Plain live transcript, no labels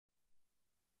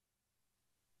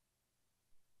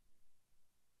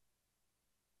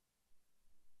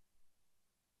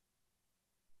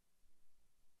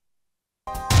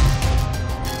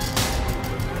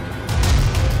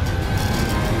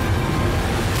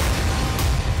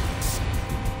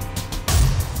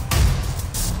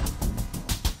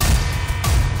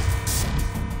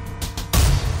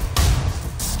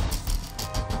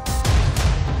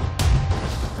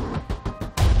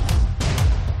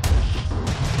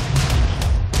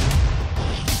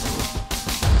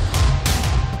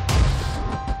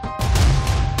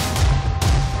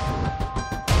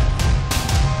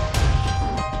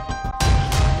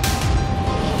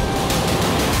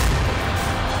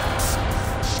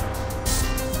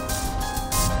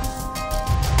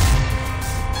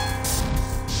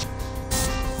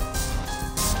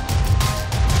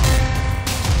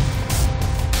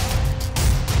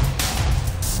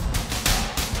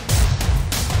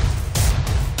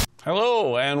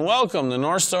Hello and welcome to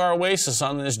North Star Oasis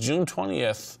on this June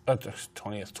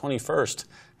 21st.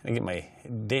 I get my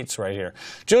dates right here.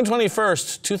 June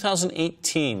 21st,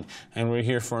 2018, and we're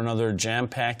here for another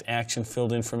jam-packed,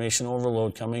 action-filled information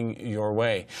overload coming your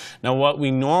way. Now, what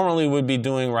we normally would be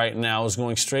doing right now is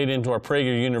going straight into our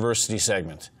Prager University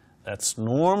segment. That's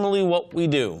normally what we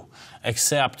do,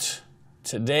 except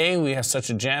today we have such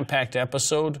a jam-packed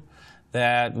episode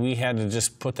that we had to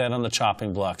just put that on the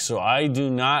chopping block. So I do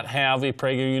not have a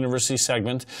Prager University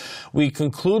segment. We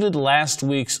concluded last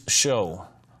week's show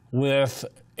with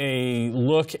a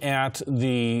look at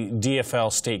the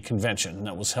DFL State Convention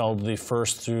that was held the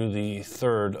 1st through the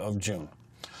 3rd of June.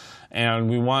 And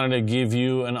we wanted to give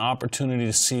you an opportunity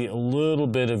to see a little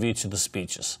bit of each of the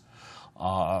speeches.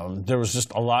 There was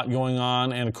just a lot going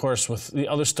on, and of course with the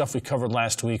other stuff we covered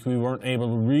last week, we weren't able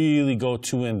to really go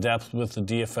too in-depth with the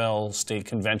DFL State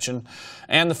Convention.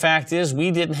 And the fact is, we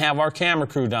didn't have our camera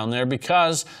crew down there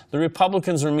because the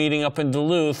Republicans were meeting up in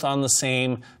Duluth on the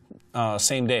same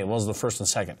day. It was the 1st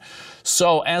and 2nd.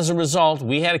 So as a result,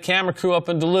 we had a camera crew up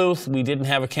in Duluth. We didn't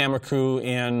have a camera crew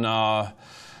in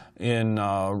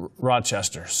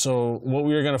Rochester. So what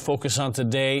we are going to focus on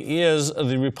today is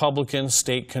the Republican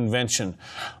State Convention.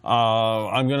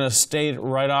 I'm going to state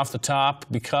right off the top,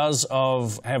 because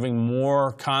of having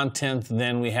more content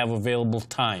than we have available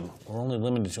time. We're only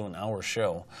limited to an hour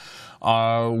show.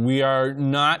 We are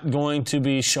not going to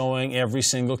be showing every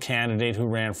single candidate who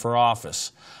ran for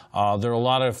office. There are a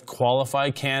lot of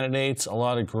qualified candidates, a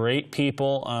lot of great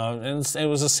people, and it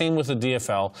was the same with the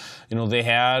DFL. You know, they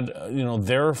had,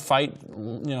 their fight,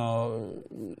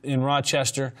 in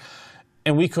Rochester,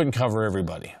 and we couldn't cover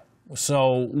everybody.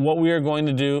 So what we are going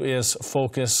to do is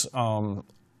focus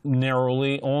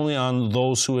narrowly only on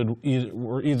those who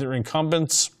were either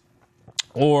incumbents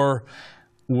or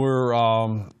were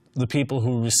the people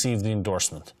who received the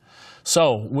endorsement.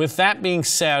 So, with that being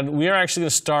said, we are actually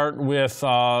going to start with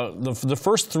the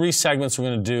first 3 segments we're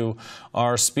going to do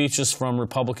are speeches from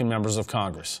Republican members of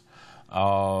Congress. There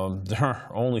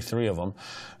are only 3 of them.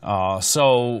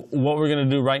 So, what we're going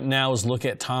to do right now is look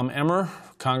at Tom Emmer,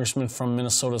 Congressman from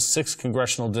Minnesota's 6th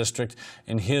Congressional District,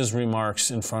 and his remarks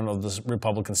in front of the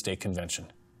Republican State Convention.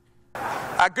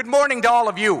 Good morning to all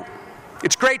of you.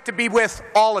 It's great to be with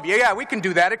all of you. Yeah, we can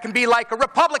do that. It can be like a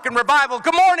Republican revival.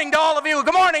 Good morning to all of you.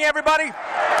 Good morning, everybody.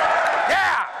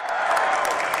 Yeah.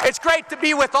 It's great to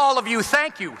be with all of you.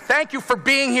 Thank you. Thank you for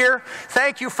being here.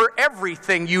 Thank you for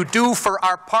everything you do for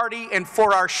our party and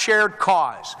for our shared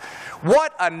cause.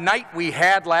 What a night we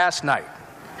had last night.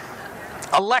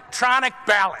 Electronic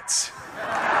ballots.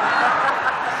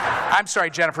 I'm sorry,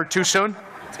 Jennifer, too soon?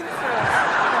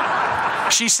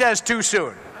 She says too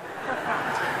soon.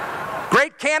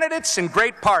 Great candidates and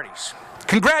great parties.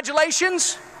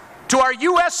 Congratulations to our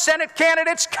U.S. Senate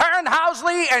candidates, Karen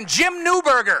Housley and Jim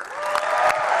Newberger.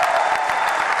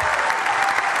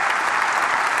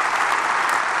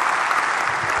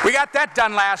 We got that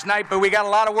done last night, but we got a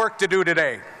lot of work to do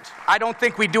today. I don't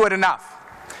think we do it enough.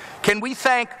 Can we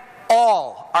thank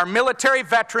all our military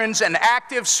veterans and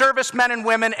active servicemen and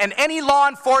women and any law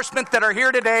enforcement that are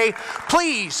here today?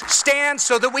 Please stand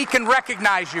so that we can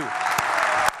recognize you.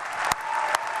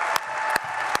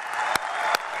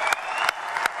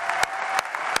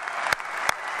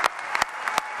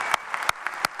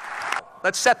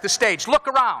 Let's set the stage. Look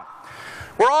around.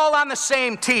 We're all on the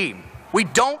same team. We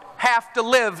don't have to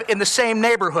live in the same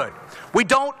neighborhood. We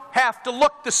don't have to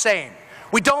look the same.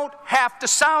 We don't have to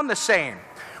sound the same.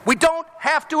 We don't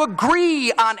have to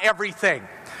agree on everything.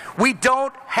 We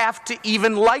don't have to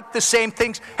even like the same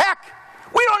things. Heck,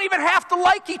 we don't even have to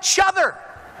like each other.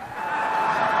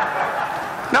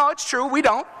 No, it's true, we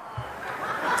don't.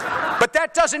 But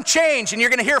that doesn't change, and you're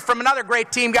going to hear from another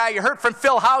great team guy. You heard from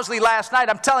Phil Housley last night.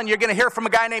 I'm telling you, you're going to hear from a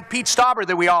guy named Pete Stauber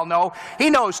that we all know. He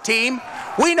knows team.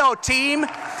 We know team.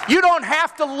 You don't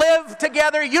have to live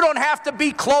together. You don't have to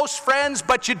be close friends,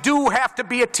 but you do have to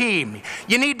be a team.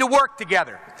 You need to work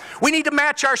together. We need to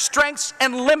match our strengths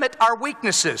and limit our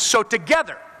weaknesses. So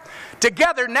together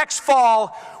next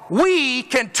fall, we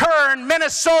can turn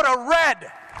Minnesota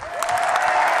red.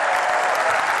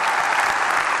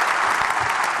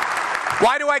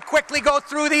 Why do I quickly go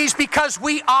through these? Because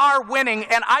we are winning,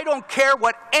 and I don't care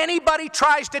what anybody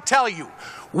tries to tell you.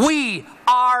 We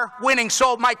are winning.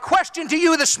 So my question to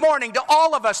you this morning, to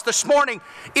all of us this morning,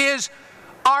 is,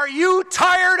 are you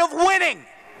tired of winning?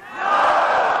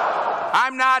 No.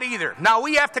 I'm not either. Now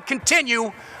we have to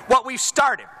continue what we've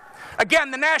started. Again,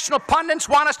 the national pundits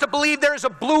want us to believe there is a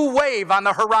blue wave on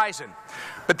the horizon,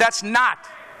 but that's not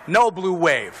no blue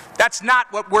wave. That's not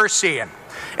what we're seeing.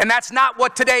 And that's not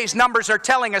what today's numbers are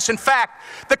telling us. In fact,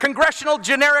 the congressional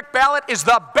generic ballot is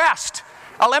the best.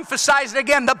 I'll emphasize it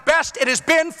again, the best it has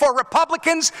been for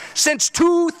Republicans since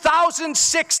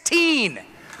 2016.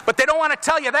 But they don't want to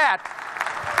tell you that.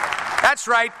 That's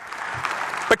right.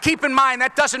 But keep in mind,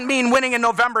 that doesn't mean winning in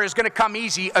November is going to come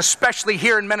easy, especially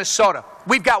here in Minnesota.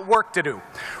 We've got work to do.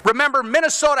 Remember,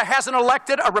 Minnesota hasn't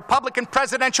elected a Republican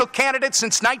presidential candidate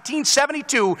since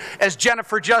 1972, as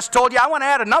Jennifer just told you. I want to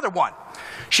add another one.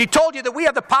 She told you that we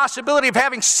have the possibility of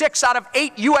having 6 out of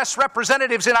 8 U.S.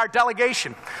 representatives in our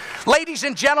delegation. Ladies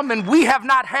and gentlemen, we have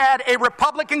not had a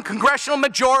Republican congressional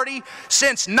majority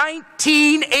since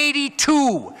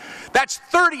 1982. That's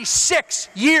 36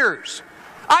 years.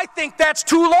 I think that's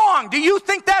too long. Do you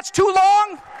think that's too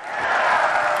long?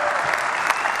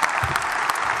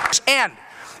 And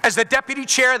as the deputy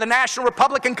chair of the National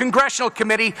Republican Congressional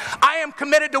Committee, I am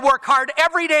committed to work hard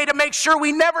every day to make sure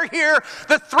we never hear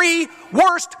the 3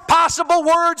 worst possible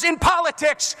words in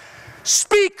politics: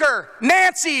 Speaker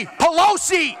Nancy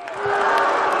Pelosi.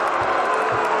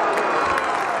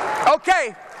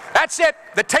 Okay, that's it.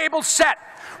 The table's set.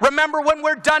 Remember, when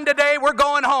we're done today, we're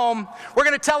going home. We're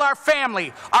going to tell our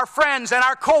family, our friends, and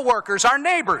our coworkers, our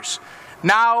neighbors,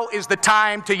 now is the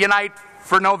time to unite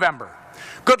for November.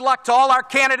 Good luck to all our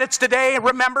candidates today.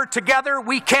 Remember, together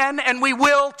we can and we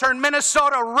will turn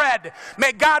Minnesota red.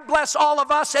 May God bless all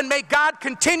of us, and may God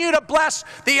continue to bless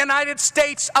the United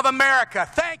States of America.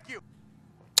 Thank you.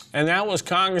 And that was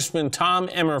Congressman Tom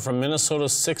Emmer from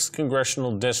Minnesota's 6th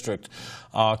Congressional District.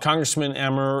 Congressman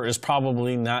Emmer is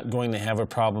probably not going to have a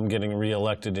problem getting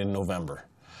reelected in November.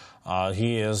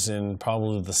 He is in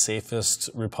probably the safest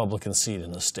Republican seat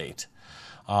in the state.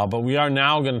 But we are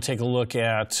now going to take a look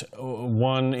at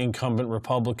one incumbent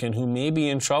Republican who may be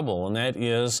in trouble, and that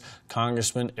is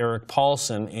Congressman Eric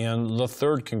Paulson in the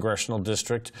 3rd Congressional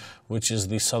District, which is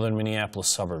the southern Minneapolis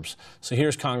suburbs. So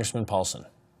here's Congressman Paulson.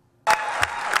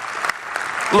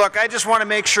 Look, I just want to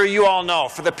make sure you all know,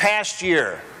 for the past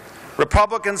year,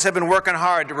 Republicans have been working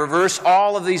hard to reverse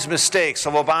all of these mistakes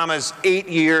of Obama's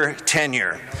 8-year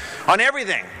tenure on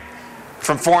everything,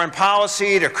 from foreign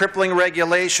policy to crippling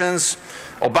regulations,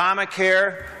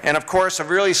 Obamacare, and of course a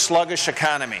really sluggish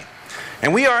economy.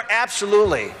 And we are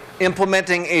absolutely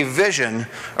implementing a vision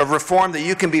of reform that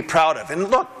you can be proud of. And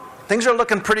look, things are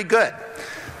looking pretty good.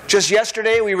 Just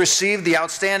yesterday, we received the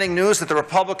outstanding news that the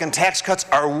Republican tax cuts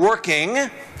are working.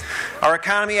 Our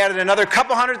economy added another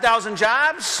couple 100,000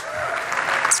 jobs.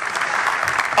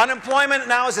 Unemployment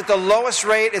now is at the lowest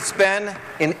rate it's been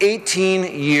in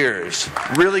 18 years.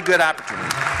 Really good opportunity.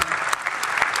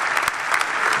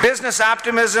 Business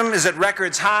optimism is at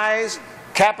records highs.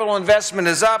 Capital investment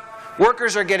is up.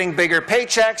 Workers are getting bigger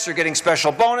paychecks. They're getting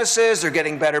special bonuses. They're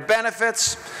getting better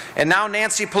benefits. And now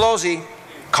Nancy Pelosi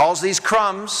calls these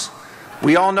crumbs.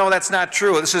 We all know that's not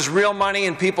true. This is real money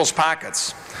in people's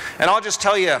pockets. And I'll just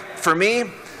tell you, for me,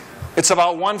 it's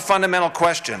about one fundamental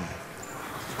question.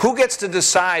 Who gets to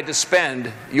decide to spend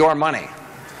your money?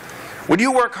 Would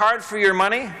you work hard for your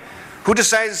money? Who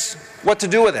decides what to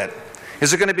do with it?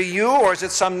 Is it going to be you, or is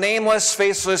it some nameless,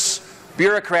 faceless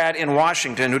bureaucrat in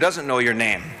Washington who doesn't know your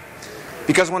name?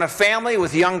 Because when a family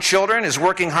with young children is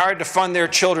working hard to fund their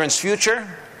children's future,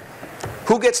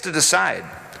 who gets to decide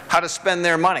how to spend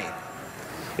their money?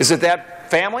 Is it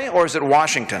that family, or is it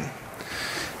Washington?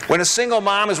 When a single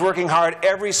mom is working hard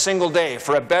every single day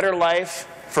for a better life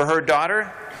for her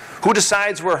daughter, who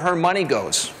decides where her money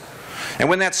goes? And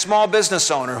when that small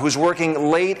business owner who's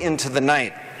working late into the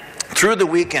night, through the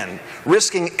weekend,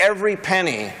 risking every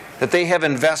penny that they have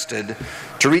invested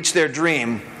to reach their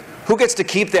dream, who gets to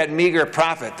keep that meager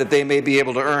profit that they may be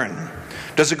able to earn?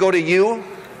 Does it go to you,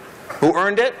 who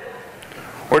earned it?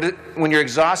 Or when you're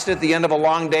exhausted at the end of a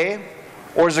long day?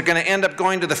 Or is it going to end up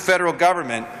going to the federal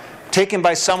government, taken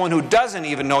by someone who doesn't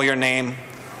even know your name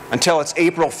until it's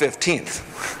April 15th?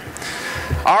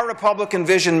 Our Republican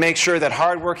vision makes sure that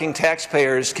hardworking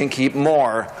taxpayers can keep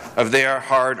more of their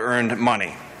hard-earned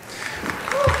money.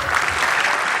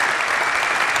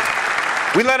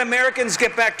 We let Americans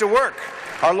get back to work.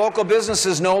 Our local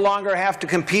businesses no longer have to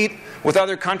compete with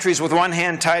other countries with one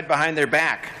hand tied behind their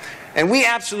back. And we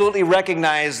absolutely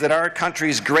recognize that our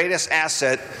country's greatest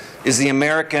asset is the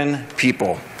American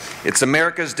people. It's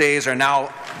America's days are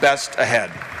now best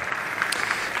ahead.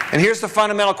 And here's the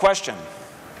fundamental question.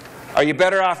 Are you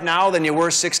better off now than you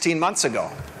were 16 months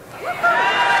ago?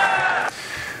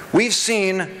 We've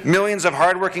seen millions of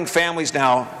hardworking families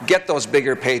now get those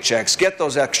bigger paychecks, get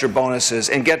those extra bonuses,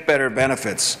 and get better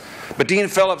benefits. But Dean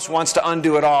Phillips wants to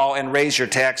undo it all and raise your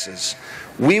taxes.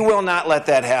 We will not let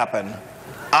that happen.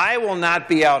 I will not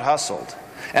be out-hustled.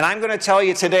 And I'm going to tell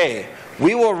you today,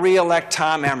 we will re-elect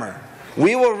Tom Emmer.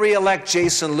 We will re-elect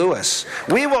Jason Lewis.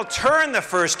 We will turn the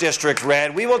 1st District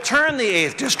red. We will turn the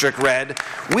 8th District red.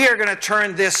 We are going to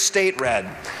turn this state red.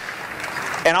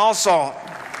 And also,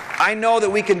 I know that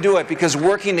we can do it because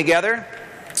working together,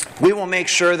 we will make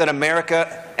sure that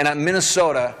America and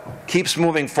Minnesota keeps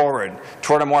moving forward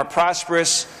toward a more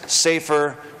prosperous,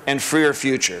 safer, and freer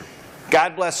future.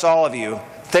 God bless all of you.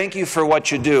 Thank you for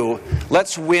what you do.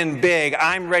 Let's win big.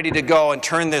 I'm ready to go and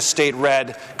turn this state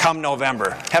red come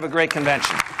November. Have a great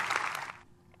convention.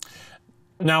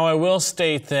 Now, I will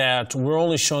state that we're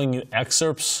only showing you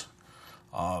excerpts.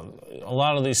 A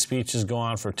lot of these speeches go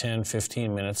on for 10,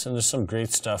 15 minutes, and there's some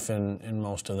great stuff in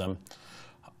most of them.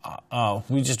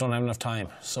 We just don't have enough time.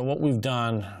 So what we've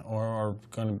done,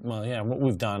 what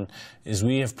we've done is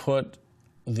we have put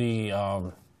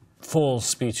the full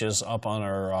speeches up on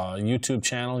our YouTube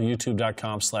channel,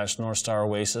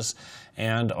 youtube.com/NorthStarOasis,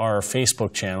 and our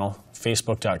Facebook channel,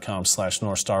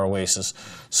 facebook.com/NorthStarOasis,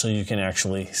 so you can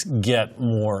actually get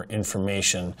more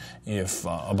information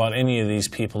about any of these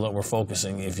people that we're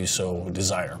focusing, if you so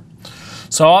desire.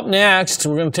 So up next,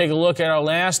 we're going to take a look at our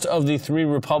last of the 3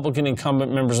 Republican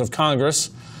incumbent members of Congress,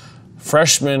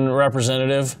 freshman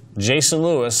Representative Jason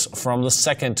Lewis from the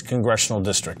 2nd Congressional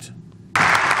District.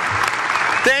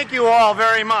 Thank you all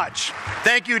very much.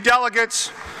 Thank you, delegates.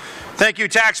 Thank you,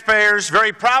 taxpayers.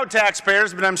 Very proud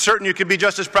taxpayers, but I'm certain you could be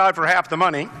just as proud for half the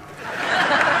money.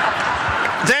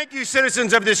 Thank you,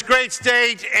 citizens of this great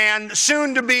state and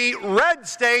soon-to-be red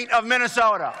state of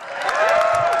Minnesota.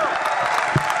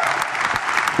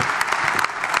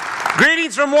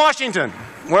 Greetings from Washington,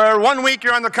 where one week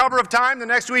you're on the cover of Time, the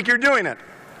next week you're doing it.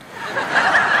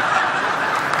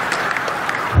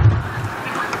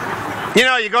 You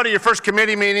know, you go to your first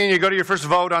committee meeting, you go to your first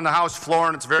vote on the House floor,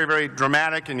 and it's very, very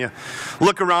dramatic, and you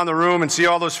look around the room and see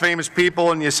all those famous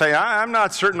people, and you say, I'm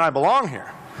not certain I belong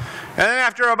here. And then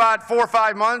after about 4 or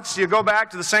 5 months, you go back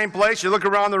to the same place, you look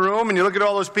around the room, and you look at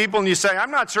all those people, and you say,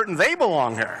 I'm not certain they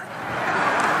belong here.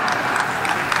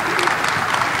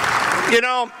 You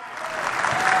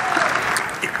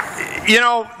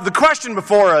know, the question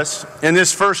before us in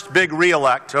this first big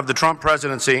re-elect of the Trump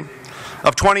presidency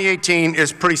of 2018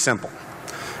 is pretty simple.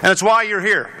 And it's why you're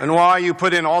here and why you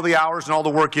put in all the hours and all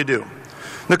the work you do.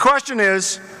 The question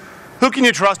is, who can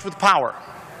you trust with power?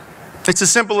 It's as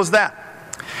simple as that.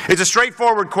 It's a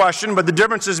straightforward question, but the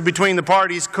differences between the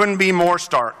parties couldn't be more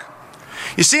stark.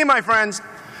 You see, my friends,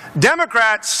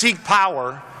 Democrats seek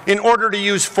power in order to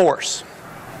use force.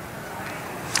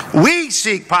 We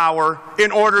seek power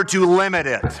in order to limit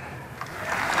it.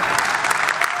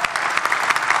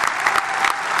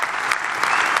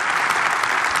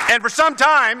 And for some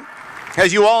time,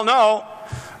 as you all know,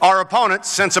 our opponents,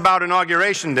 since about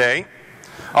Inauguration Day,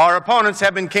 our opponents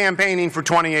have been campaigning for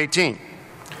 2018.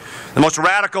 The most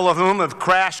radical of whom have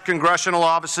crashed congressional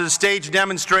offices, staged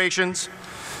demonstrations,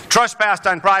 trespassed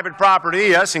on private property,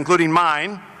 yes, including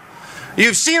mine.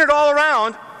 You've seen it all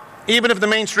around, even if the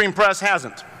mainstream press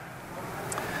hasn't.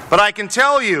 But I can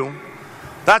tell you,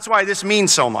 that's why this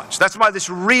means so much. That's why this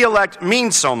re-elect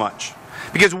means so much.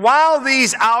 Because while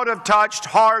these out-of-touch,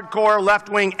 hardcore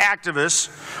left-wing activists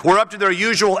were up to their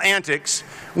usual antics,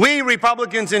 we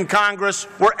Republicans in Congress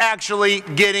were actually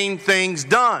getting things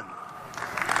done.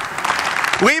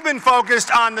 We've been focused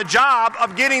on the job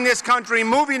of getting this country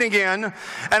moving again,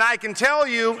 and I can tell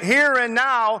you here and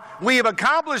now, we have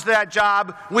accomplished that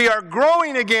job. We are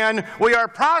growing again, we are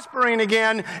prospering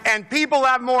again, and people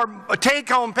have more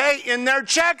take-home pay in their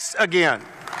checks again.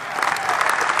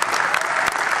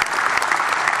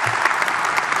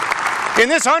 In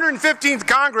this 115th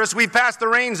Congress, we passed the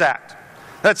REINS Act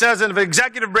that says that if an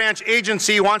executive branch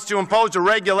agency wants to impose a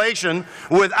regulation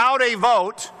without a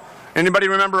vote, anybody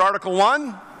remember Article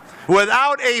 1?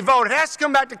 Without a vote, it has to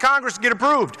come back to Congress to get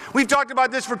approved. We've talked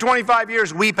about this for 25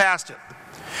 years. We passed it.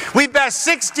 We've passed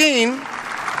 16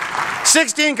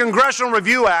 Congressional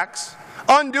Review Acts,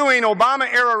 undoing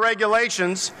Obama-era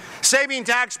regulations, saving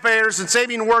taxpayers and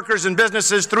saving workers and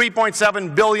businesses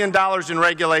 $3.7 billion in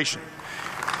regulation.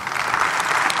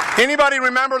 Anybody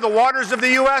remember the Waters of the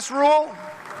U.S. rule?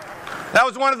 That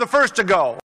was one of the first to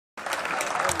go.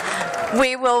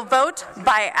 We will vote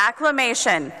by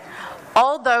acclamation.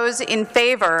 All those in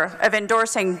favor of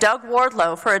endorsing Doug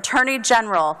Wardlow for Attorney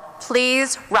General,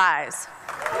 please rise.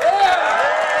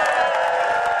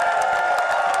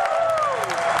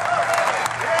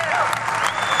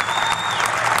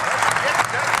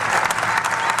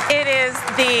 It is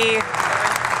the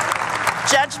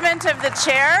judgment of the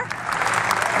chair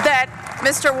that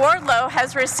Mr. Wardlow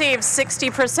has received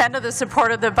 60% of the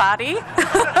support of the body.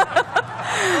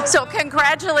 So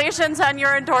congratulations on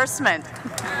your endorsement.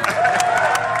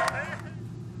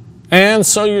 And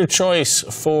so your choice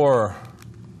for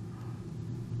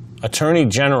Attorney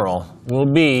General will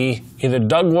be either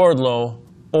Doug Wardlow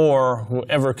or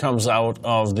whoever comes out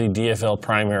of the DFL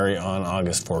primary on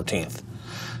August 14th.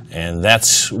 And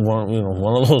that's one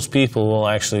of those people will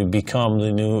actually become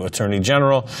the new Attorney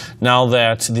General now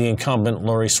that the incumbent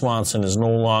Lori Swanson is no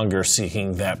longer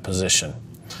seeking that position.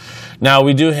 Now,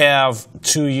 we do have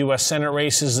 2 U.S. Senate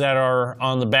races that are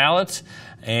on the ballot,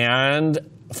 and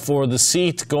for the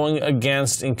seat going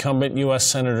against incumbent U.S.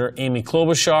 Senator Amy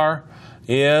Klobuchar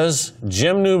is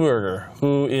Jim Newberger,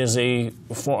 who is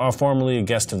formerly a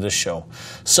guest of this show.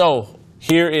 So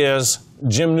here is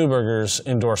Jim Newberger's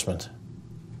endorsement.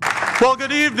 Well,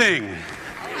 good evening.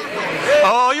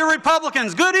 Oh, you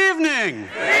Republicans, good evening.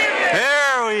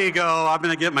 There we go. I'm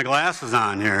going to get my glasses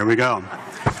on here. Here we go.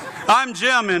 I'm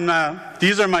Jim, and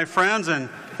these are my friends, and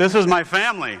this is my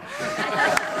family.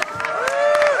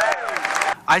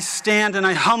 I stand and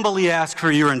I humbly ask for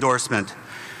your endorsement.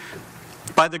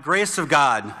 By the grace of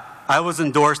God, I was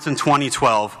endorsed in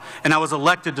 2012, and I was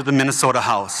elected to the Minnesota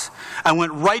House. I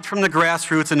went right from the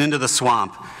grassroots and into the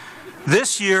swamp.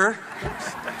 This year,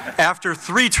 after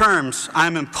 3 terms,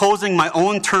 I'm imposing my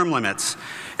own term limits,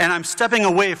 and I'm stepping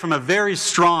away from a very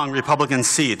strong Republican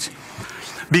seat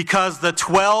because the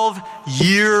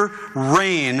 12-year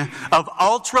reign of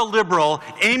ultra-liberal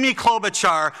Amy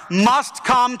Klobuchar must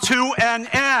come to an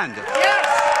end. Yes!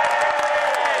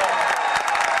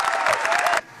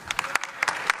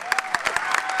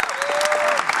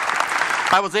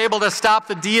 I was able to stop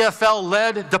the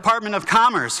DFL-led Department of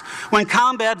Commerce when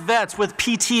combat vets with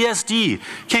PTSD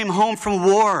came home from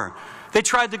war. They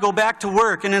tried to go back to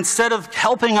work, and instead of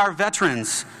helping our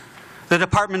veterans, the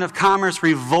Department of Commerce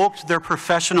revoked their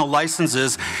professional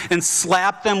licenses and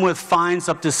slapped them with fines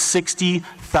up to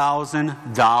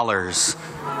 $60,000.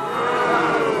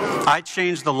 I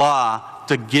changed the law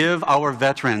to give our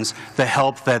veterans the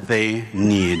help that they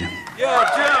need.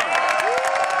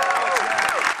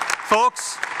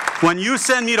 Folks, when you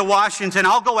send me to Washington,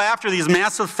 I'll go after these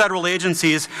massive federal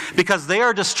agencies because they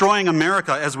are destroying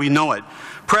America as we know it.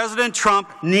 President Trump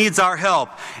needs our help,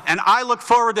 and I look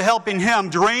forward to helping him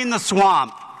drain the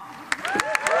swamp.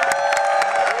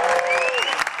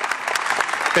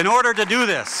 In order to do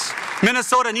this,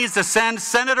 Minnesota needs to send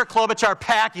Senator Klobuchar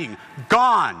packing.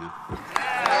 Gone.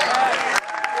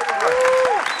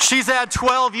 She's had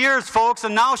 12 years, folks,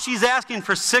 and now she's asking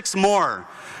for 6 more.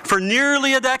 For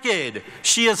nearly a decade,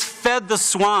 she has fed the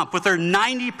swamp with her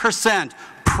 90%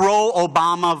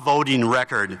 pro-Obama voting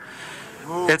record.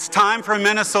 It's time for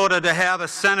Minnesota to have a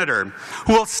senator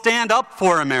who will stand up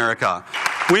for America.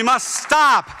 We must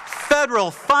stop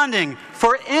federal funding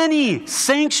for any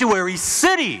sanctuary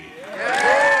city.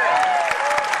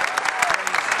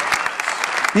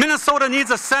 Minnesota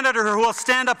needs a senator who will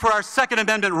stand up for our Second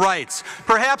Amendment rights.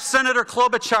 Perhaps Senator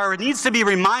Klobuchar needs to be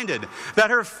reminded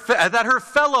that her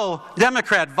fellow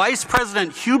Democrat Vice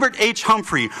President Hubert H.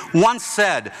 Humphrey once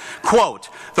said, quote,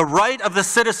 "The right of the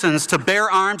citizens to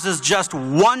bear arms is just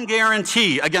one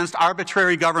guarantee against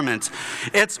arbitrary government.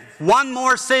 It's one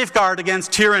more safeguard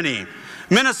against tyranny."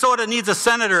 Minnesota needs a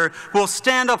senator who will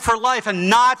stand up for life and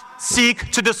not seek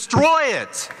to destroy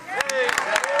it.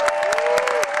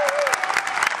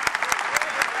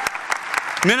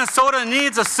 Minnesota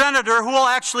needs a senator who will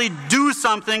actually do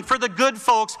something for the good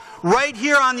folks right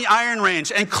here on the Iron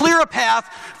Range and clear a path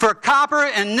for copper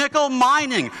and nickel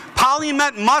mining.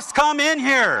 PolyMet must come in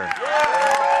here.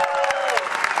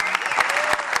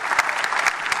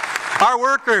 Our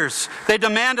workers, they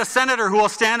demand a senator who will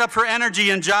stand up for energy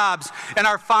and jobs, and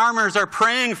our farmers are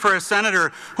praying for a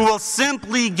senator who will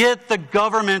simply get the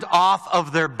government off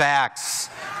of their backs.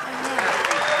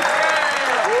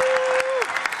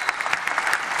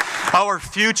 Our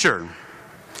future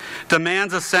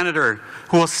demands a senator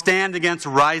who will stand against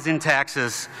rising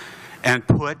taxes and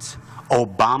put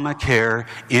Obamacare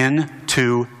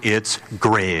into its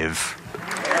grave.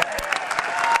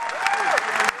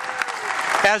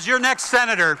 As your next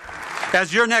senator,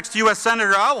 as your next U.S.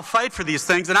 senator, I will fight for these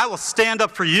things and I will stand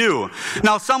up for you.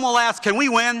 Now, some will ask, can we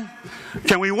win?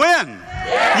 Can we win?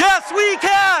 Yes, we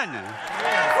can!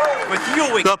 With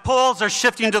you, the polls are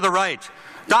shifting to the right.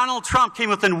 Donald Trump came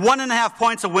within 1.5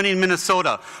 points of winning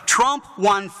Minnesota. Trump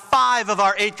won 5 of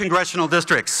our 8 congressional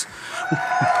districts.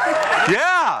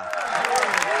 Yeah.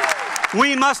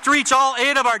 We must reach all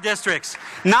 8 of our districts,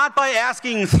 not by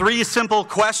asking 3 simple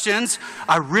questions.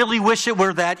 I really wish it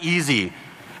were that easy.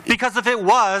 Because if it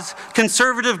was,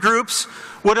 conservative groups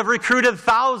would have recruited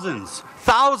thousands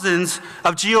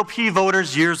of GOP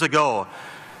voters years ago.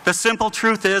 The simple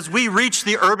truth is we reach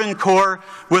the urban core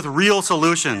with real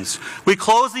solutions. We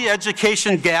close the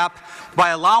education gap by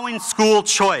allowing school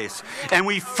choice. And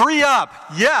we free up,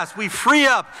 yes, we free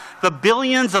up the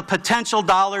billions of potential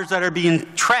dollars that are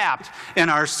being trapped in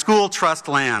our school trust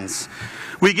lands.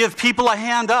 We give people a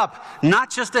hand up,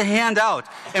 not just a hand out.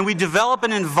 And we develop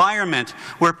an environment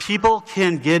where people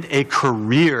can get a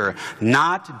career,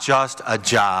 not just a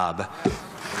job.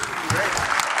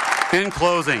 In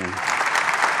closing,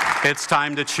 it's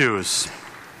time to choose.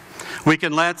 We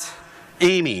can let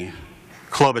Amy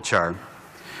Klobuchar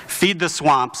feed the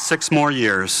swamp 6 more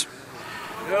years.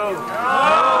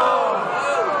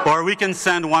 Or we can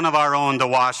send one of our own to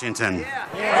Washington.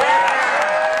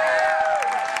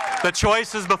 The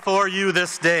choice is before you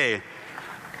this day.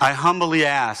 I humbly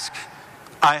ask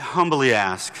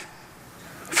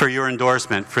for your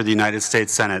endorsement for the United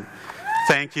States Senate.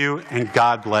 Thank you, and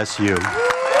God bless you.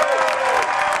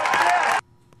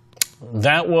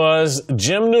 That was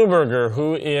Jim Newberger,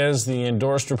 who is the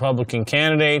endorsed Republican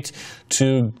candidate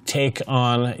to take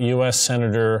on U.S.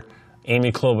 Senator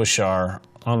Amy Klobuchar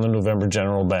on the November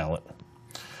general ballot.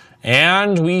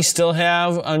 And we still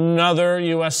have another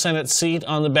U.S. Senate seat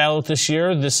on the ballot this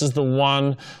year. This is the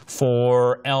one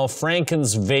for Al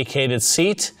Franken's vacated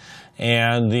seat.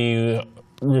 And the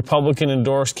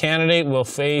Republican-endorsed candidate will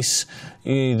face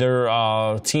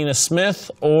either Tina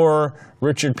Smith or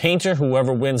Richard Painter,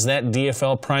 whoever wins that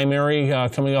DFL primary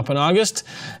coming up in August.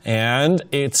 And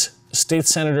it's State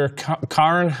Senator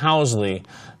Karen Housley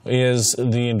is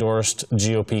the endorsed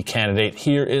GOP candidate.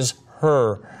 Here is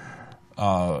her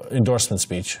endorsement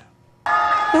speech.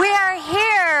 We are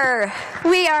here.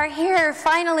 We are here.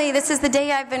 Finally, this is the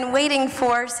day I've been waiting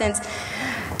for since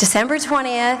December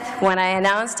 20th, when I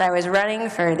announced I was running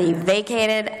for the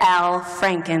vacated Al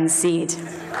Franken seat.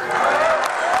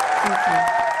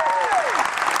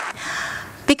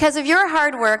 Because of your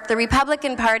hard work, the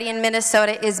Republican Party in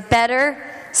Minnesota is better,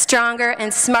 stronger,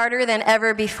 and smarter than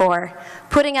ever before,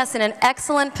 putting us in an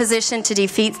excellent position to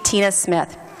defeat Tina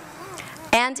Smith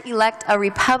and elect a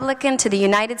Republican to the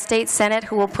United States Senate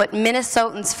who will put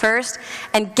Minnesotans first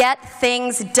and get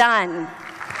things done.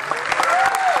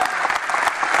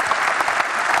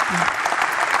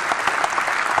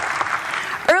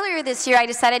 Earlier this year, I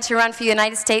decided to run for the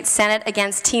United States Senate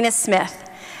against Tina Smith.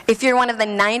 If you're one of the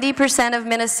 90% of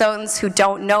Minnesotans who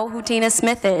don't know who Tina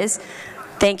Smith is,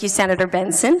 thank you, Senator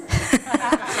Benson.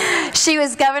 She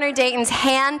was Governor Dayton's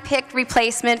hand-picked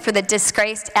replacement for the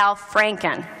disgraced Al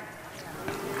Franken.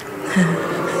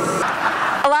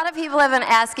 A lot of people have been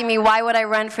asking me, why would I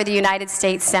run for the United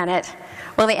States Senate?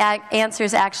 Well, the answer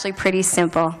is actually pretty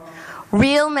simple.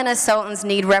 Real Minnesotans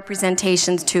need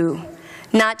representations too,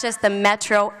 not just the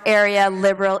metro area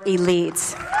liberal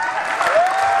elites.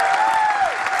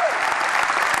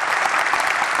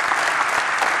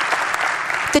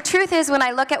 The truth is, when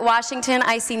I look at Washington,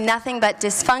 I see nothing but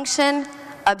dysfunction,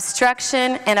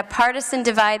 obstruction, and a partisan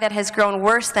divide that has grown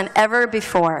worse than ever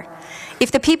before.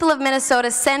 If the people of Minnesota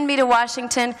send me to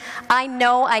Washington, I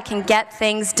know I can get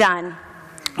things done.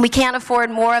 We can't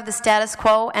afford more of the status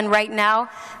quo, and right now,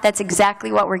 that's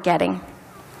exactly what we're getting.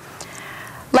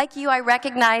 Like you, I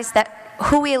recognize that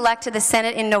who we elect to the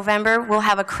Senate in November will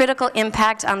have a critical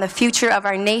impact on the future of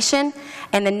our nation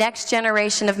and the next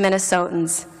generation of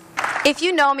Minnesotans. If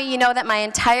you know me, you know that my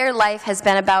entire life has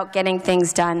been about getting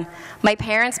things done. My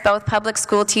parents, both public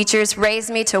school teachers, raised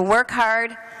me to work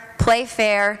hard, play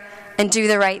fair, and do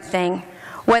the right thing.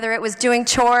 Whether it was doing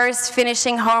chores,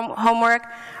 finishing homework,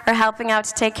 or helping out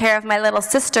to take care of my little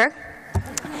sister,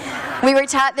 we were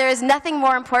taught there is nothing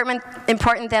more important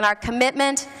than our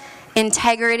commitment,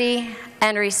 integrity,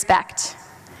 and respect.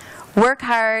 Work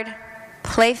hard,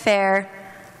 play fair,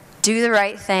 do the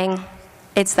right thing.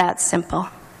 It's that simple.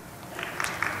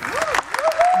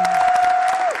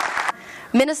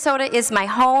 Minnesota is my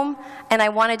home, and I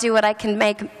want to do what I can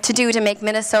to make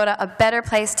Minnesota a better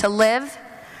place to live,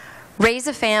 raise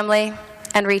a family,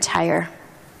 and retire.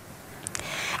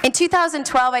 In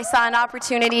 2012, I saw an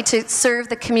opportunity to serve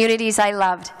the communities I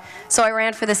loved, so I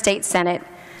ran for the state Senate.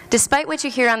 Despite what you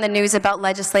hear on the news about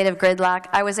legislative gridlock,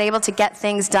 I was able to get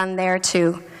things done there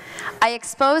too. I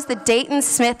exposed the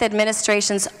Dayton-Smith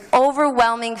administration's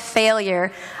overwhelming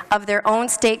failure of their own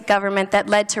state government that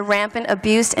led to rampant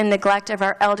abuse and neglect of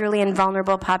our elderly and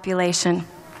vulnerable population.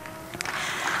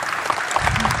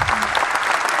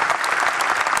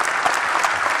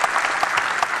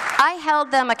 I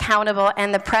held them accountable,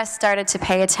 and the press started to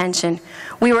pay attention.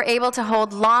 We were able to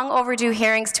hold long overdue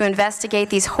hearings to investigate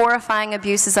these horrifying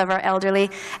abuses of our elderly,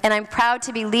 and I'm proud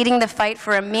to be leading the fight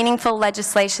for a meaningful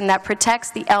legislation that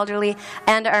protects the elderly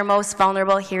and our most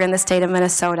vulnerable here in the state of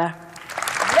Minnesota.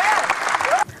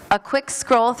 A quick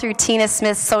scroll through Tina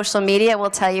Smith's social media will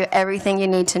tell you everything you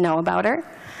need to know about her.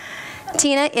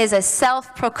 Tina is a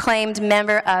self-proclaimed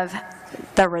member of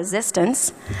the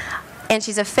resistance, and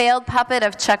she's a failed puppet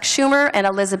of Chuck Schumer and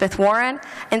Elizabeth Warren,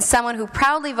 and someone who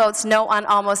proudly votes no on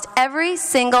almost every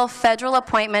single federal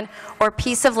appointment or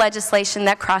piece of legislation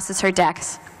that crosses her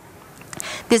desk.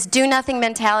 This do-nothing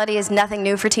mentality is nothing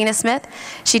new for Tina Smith.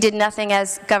 She did nothing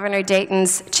as Governor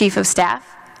Dayton's chief of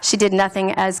staff. She did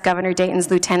nothing as Governor Dayton's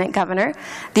lieutenant governor.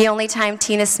 The only time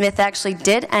Tina Smith actually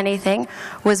did anything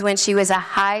was when she was a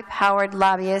high-powered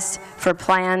lobbyist for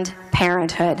Planned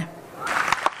Parenthood.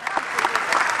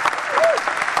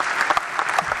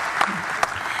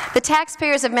 The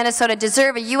taxpayers of Minnesota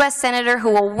deserve a U.S. Senator who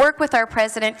will work with our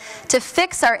President to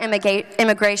fix our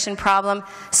immigration problem,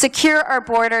 secure our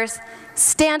borders,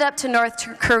 stand up to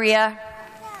North Korea,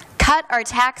 cut our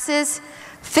taxes,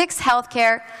 fix health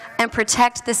care, and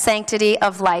protect the sanctity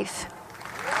of life.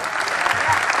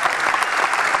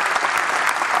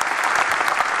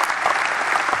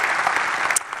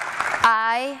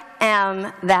 I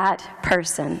am that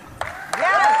person.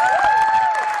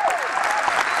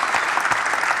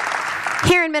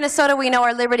 Here in Minnesota, we know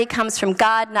our liberty comes from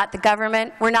God, not the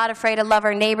government. We're not afraid to love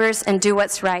our neighbors and do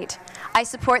what's right. I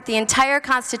support the entire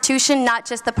Constitution, not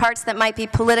just the parts that might be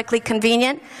politically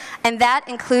convenient, and that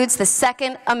includes the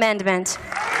Second Amendment.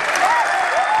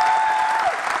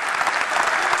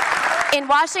 In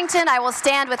Washington, I will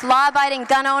stand with law-abiding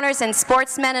gun owners and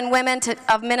sportsmen and women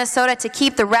of Minnesota to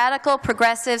keep the radical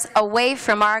progressives away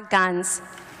from our guns.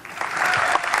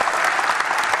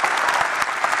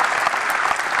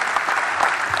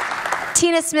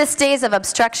 Tina Smith's days of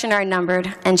obstruction are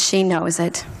numbered, and she knows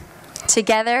it.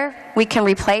 Together, we can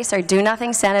replace our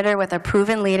do-nothing senator with a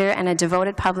proven leader and a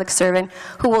devoted public servant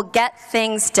who will get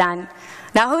things done.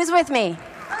 Now, who's with me?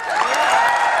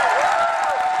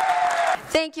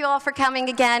 Thank you all for coming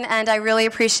again, and I really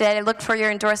appreciate it. I look for your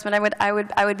endorsement. I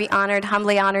would be honored,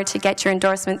 humbly honored to get your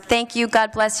endorsement. Thank you.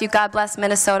 God bless you. God bless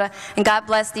Minnesota, and God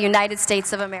bless the United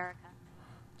States of America.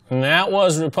 And that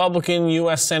was Republican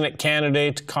U.S. Senate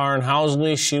candidate Karen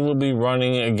Housley. She will be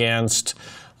running against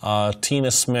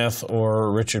Tina Smith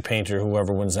or Richard Painter,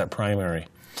 whoever wins that primary.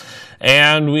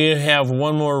 And we have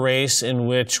one more race in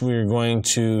which we're going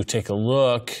to take a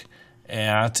look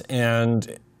at,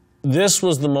 and this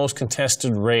was the most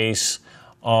contested race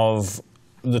of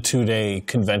the two-day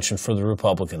convention for the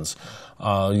Republicans.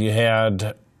 You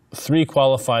had 3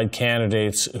 qualified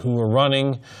candidates who were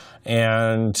running,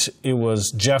 and it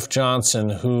was Jeff Johnson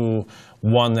who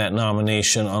won that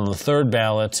nomination on the 3rd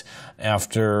ballot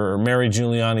after Mary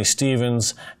Giuliani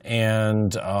Stevens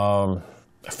and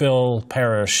Phil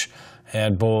Parrish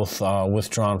had both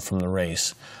withdrawn from the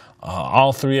race.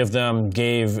 All 3 of them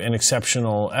gave an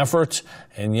exceptional effort,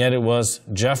 and yet it was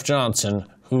Jeff Johnson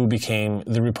who became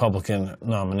the Republican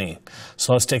nominee.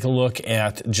 So let's take a look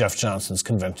at Jeff Johnson's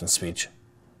convention speech.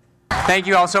 Thank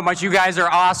you all so much. You guys are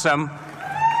awesome.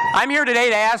 I'm here today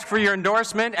to ask for your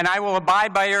endorsement, and I will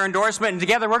abide by your endorsement, and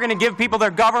together we're going to give people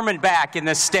their government back in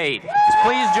this state.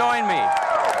 Please join me.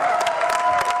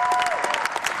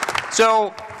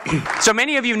 So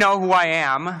many of you know who I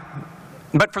am,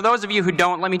 but for those of you who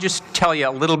don't, let me just tell you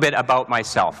a little bit about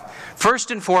myself.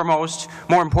 First and foremost,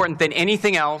 more important than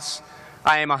anything else,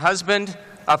 I am a husband,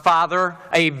 a father,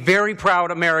 a very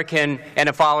proud American, and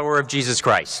a follower of Jesus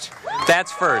Christ.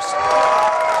 That's first.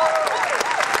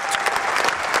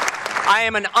 I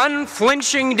am an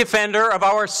unflinching defender of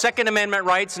our Second Amendment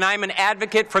rights, and I'm an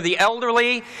advocate for the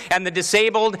elderly and the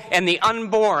disabled and the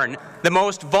unborn, the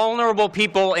most vulnerable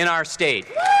people in our state.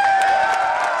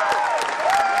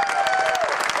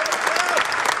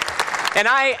 And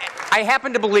I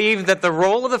happen to believe that the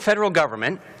role of the federal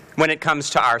government, when it comes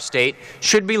to our state,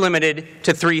 should be limited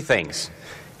to 3 things: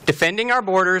 defending our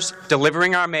borders,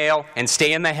 delivering our mail, and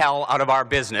staying the hell out of our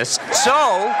business.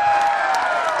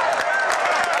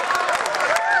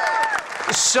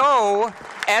 So,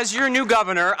 as your new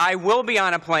governor, I will be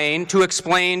on a plane to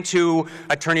explain to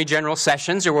Attorney General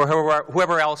Sessions or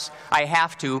whoever else I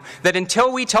have to, that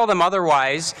until we tell them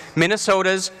otherwise,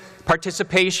 Minnesota's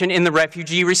participation in the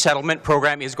refugee resettlement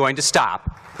program is going to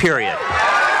stop, period.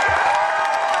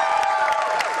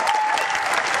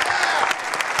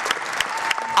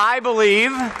 I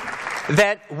believe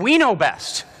that we know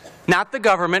best, not the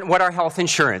government, what our health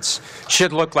insurance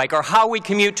should look like, or how we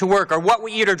commute to work, or what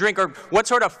we eat or drink, or what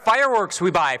sort of fireworks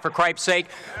we buy, for cripe's sake.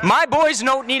 My boys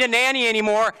don't need a nanny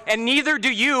anymore, and neither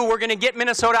do you. We're going to get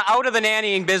Minnesota out of the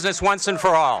nannying business once and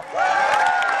for all.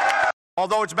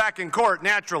 Although it's back in court,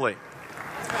 naturally.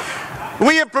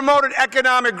 We have promoted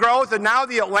economic growth, and now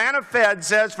the Atlanta Fed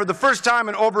says for the first time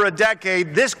in over a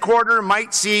decade, this quarter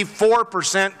might see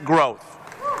 4% growth.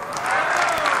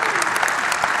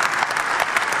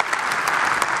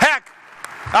 Heck,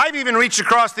 I've even reached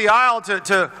across the aisle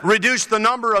to reduce the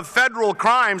number of federal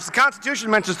crimes. The Constitution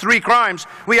mentions 3 crimes.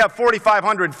 We have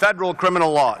 4,500 federal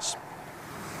criminal laws.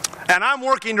 And I'm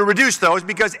working to reduce those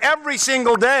because every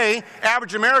single day,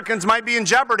 average Americans might be in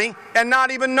jeopardy and not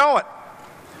even know it.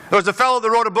 There was a fellow that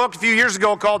wrote a book a few years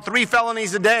ago called 3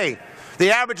 Felonies a Day,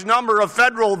 the average number of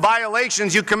federal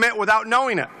violations you commit without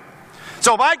knowing it.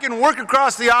 So if I can work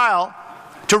across the aisle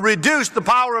to reduce the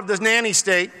power of this nanny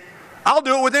state, I'll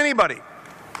do it with anybody.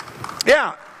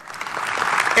 Yeah.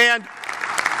 And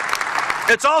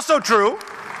it's also true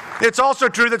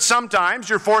that sometimes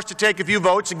you're forced to take a few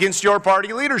votes against your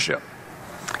party leadership.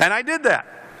 And I did that.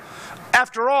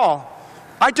 After all,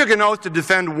 I took an oath to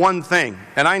defend one thing,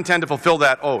 and I intend to fulfill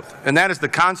that oath, and that is the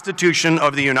Constitution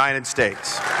of the United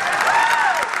States.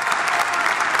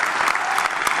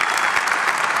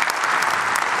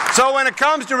 So when it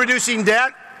comes to reducing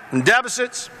debt and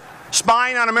deficits,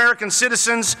 spying on American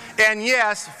citizens, and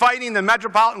yes, fighting the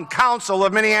Metropolitan Council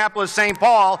of Minneapolis-St.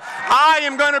 Paul, I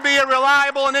am going to be a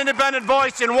reliable and independent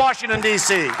voice in Washington,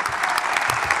 D.C.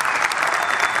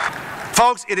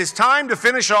 Folks, it is time to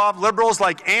finish off liberals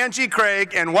like Angie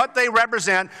Craig and what they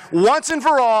represent once and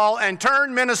for all and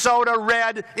turn Minnesota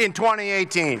red in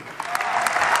 2018.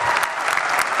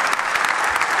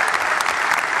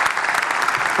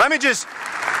 Let me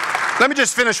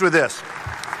just finish with this.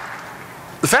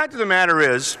 The fact of the matter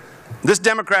is, this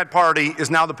Democrat Party is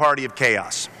now the party of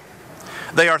chaos.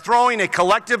 They are throwing a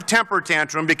collective temper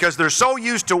tantrum because they're so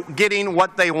used to getting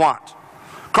what they want.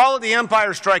 Call it the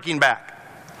empire striking back.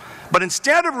 But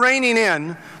instead of reining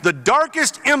in the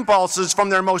darkest impulses from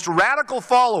their most radical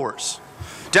followers,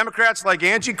 Democrats like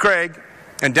Angie Craig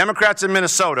and Democrats in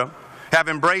Minnesota have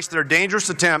embraced their dangerous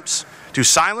attempts to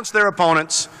silence their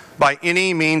opponents by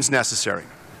any means necessary.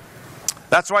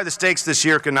 That's why the stakes this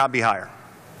year cannot be higher.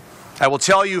 I will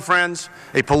tell you, friends,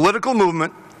 a political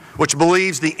movement which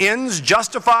believes the ends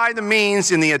justify the means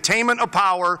in the attainment of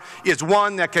power is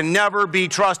one that can never be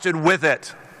trusted with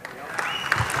it.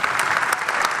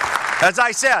 As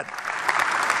I said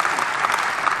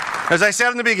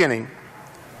in the beginning,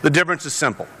 the difference is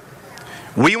simple.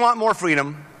 We want more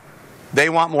freedom, they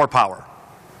want more power.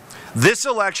 This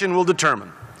election will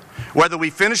determine whether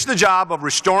we finish the job of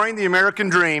restoring the American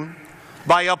dream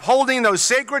by upholding those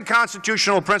sacred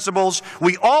constitutional principles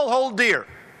we all hold dear,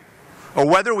 or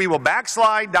whether we will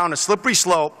backslide down a slippery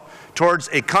slope towards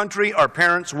a country our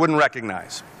parents wouldn't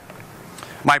recognize.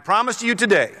 My promise to you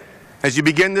today, as you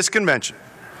begin this convention,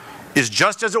 is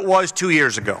just as it was 2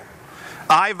 years ago.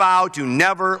 I vow to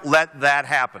never let that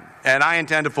happen, and I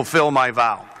intend to fulfill my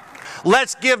vow.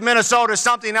 Let's give Minnesota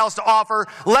something else to offer.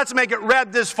 Let's make it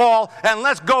red this fall, and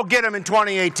let's go get them in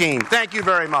 2018. Thank you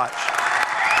very much.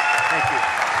 Thank you.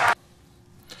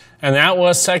 And that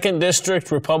was 2nd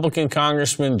District Republican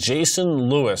Congressman Jason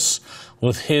Lewis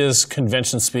with his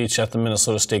convention speech at the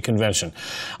Minnesota State Convention.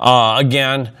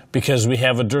 Again, because we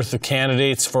have a dearth of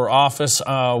candidates for office,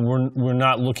 we're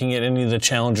not looking at any of the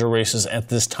challenger races at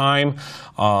this time.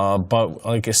 But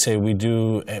like I say, we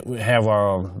do have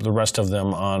the rest of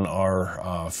them on our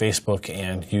Facebook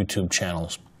and YouTube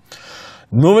channels.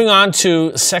 Moving on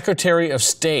to Secretary of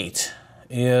State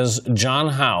is John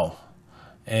Howe.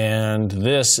 And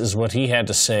this is what he had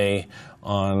to say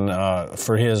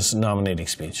for his nominating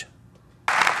speech.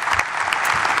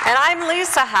 And I'm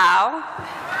Lisa Howe,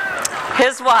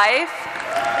 his wife,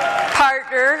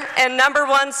 partner, and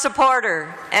 #1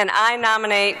 supporter. And I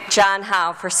nominate John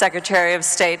Howe for Secretary of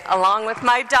State, along with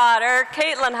my daughter,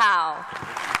 Caitlin Howe.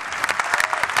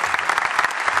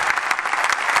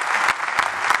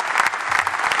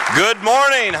 Good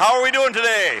morning. How are we doing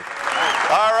today?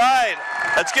 All right.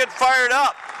 Let's get fired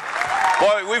up.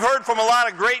 Boy, we've heard from a lot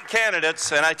of great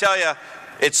candidates, and I tell you,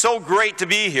 it's so great to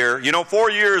be here. You know, 4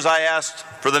 years I asked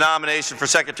for the nomination for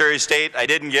Secretary of State. I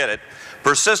didn't get it.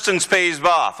 Persistence pays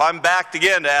off. I'm back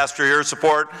again to ask for your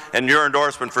support and your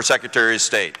endorsement for Secretary of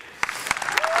State.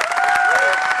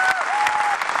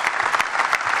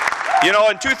 You know,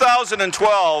 in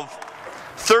 2012,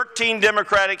 13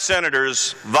 Democratic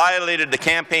senators violated the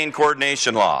campaign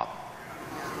coordination law.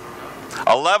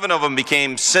 11 of them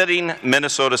became sitting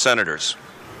Minnesota senators.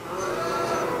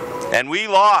 And we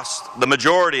lost the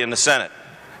majority in the Senate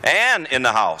and in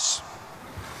the House.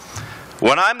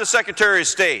 When I'm the Secretary of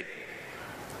State,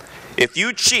 if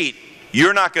you cheat,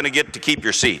 you're not going to get to keep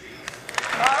your seat.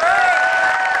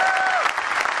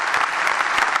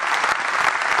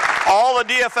 All the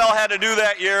DFL had to do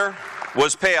that year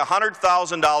was pay a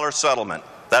 $100,000 settlement.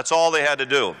 That's all they had to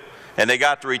do. And they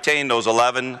got to retain those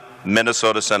 11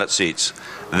 Minnesota Senate seats.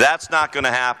 That's not going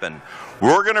to happen.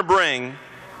 We're going to bring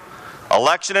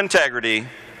election integrity.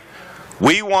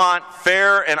 We want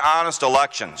fair and honest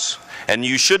elections. And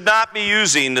you should not be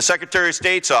using the Secretary of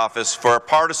State's office for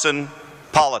partisan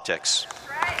politics.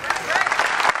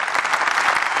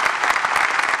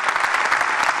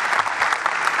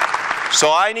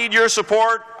 So I need your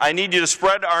support. I need you to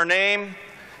spread our name.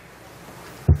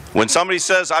 When somebody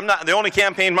says, I'm not, the only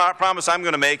campaign promise I'm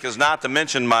going to make is not to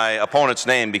mention my opponent's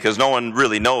name, because no one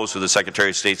really knows who the Secretary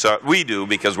of State's are. We do,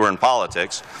 because we're in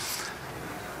politics.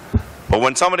 But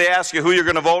when somebody asks you who you're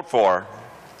going to vote for,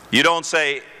 you don't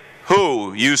say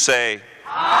who, you say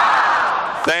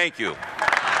thank you.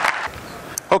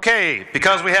 Okay,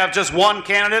 because we have just one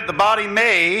candidate, the body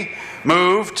may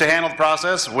move to handle the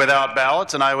process without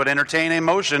ballots, and I would entertain a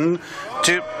motion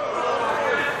to...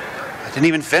 I didn't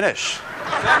even finish.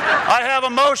 I have a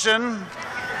motion,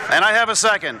 and I have a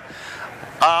second.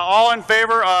 All in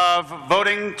favor of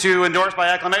voting to endorse by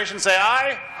acclamation, say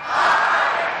aye.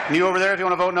 Aye. And you over there, if you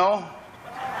want to vote no.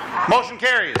 Motion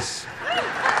carries.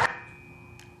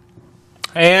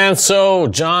 And so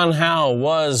John Howe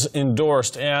was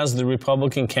endorsed as the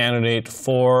Republican candidate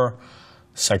for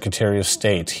Secretary of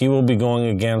State. He will be going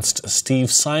against Steve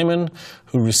Simon,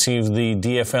 who received the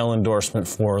DFL endorsement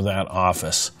for that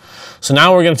office. So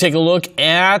now we're going to take a look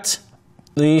at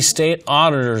the state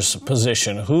auditor's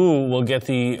position. Who will get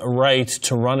the right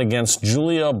to run against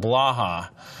Julia Blaha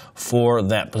for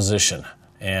that position?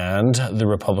 And the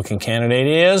Republican candidate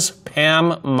is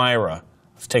Pam Myra.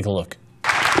 Let's take a look.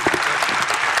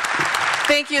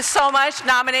 Thank you so much,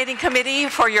 nominating committee,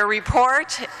 for your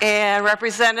report, and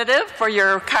representative for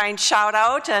your kind shout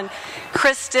out, and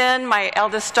Kristen, my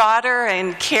eldest daughter,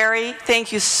 and Carrie,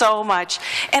 thank you so much.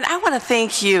 And I want to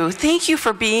thank you. Thank you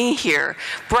for being here,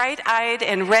 bright-eyed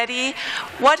and ready.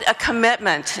 What a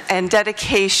commitment and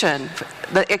dedication.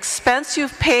 The expense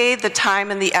you've paid, the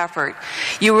time and the effort.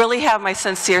 You really have my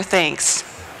sincere thanks.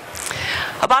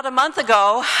 About a month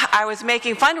ago, I was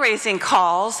making fundraising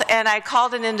calls, and I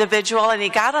called an individual, and he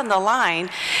got on the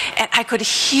line, and I could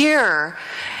hear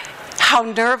how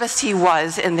nervous he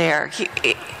was in there.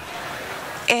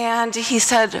 And he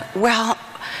said, well,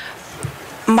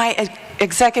 my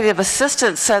executive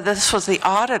assistant said this was the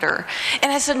auditor.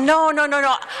 And I said, no,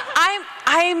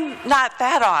 I'm not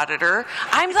that auditor.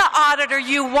 I'm the auditor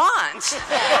you want.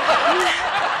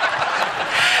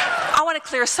 I want to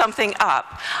clear something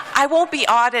up. I won't be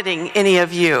auditing any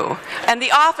of you, and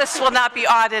the office will not be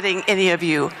auditing any of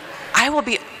you.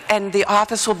 And the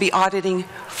office will be auditing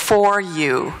for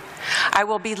you. I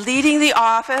will be leading the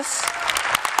office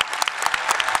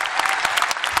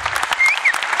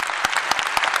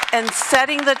and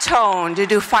setting the tone to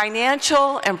do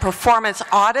financial and performance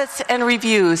audits and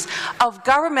reviews of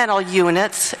governmental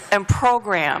units and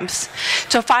programs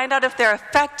to find out if they're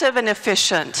effective and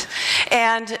efficient,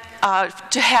 and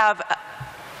to have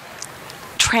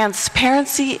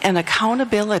transparency and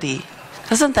accountability.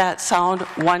 Doesn't that sound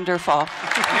wonderful?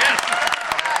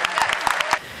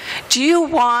 Do you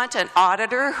want an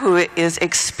auditor who is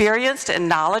experienced and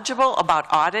knowledgeable about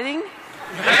auditing?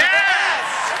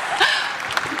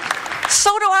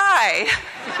 So do I.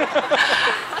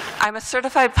 I'm a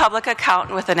certified public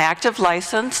accountant with an active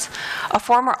license, a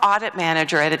former audit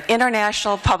manager at an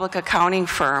international public accounting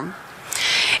firm.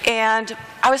 And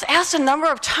I was asked a number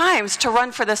of times to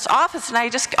run for this office, and I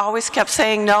just always kept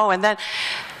saying no. And then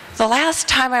the last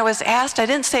time I was asked, I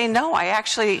didn't say no. I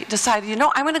actually decided, you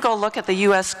know, I'm going to go look at the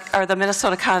U.S. or the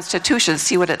Minnesota Constitution,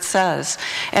 see what it says.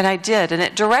 And I did. And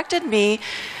it directed me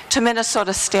to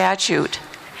Minnesota statute.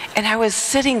 And I was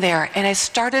sitting there, and I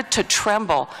started to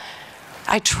tremble.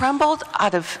 I trembled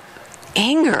out of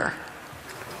anger.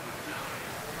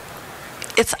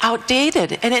 It's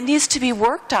outdated, and it needs to be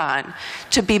worked on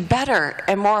to be better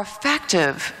and more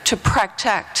effective to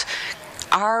protect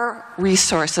our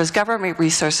resources, government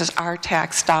resources, our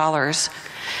tax dollars.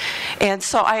 And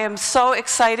so I am so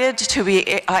excited to be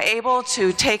able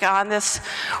to take on this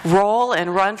role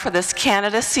and run for this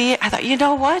candidacy. I thought, you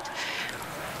know what?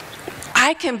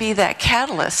 I can be that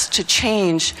catalyst to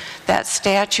change that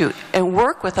statute and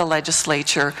work with the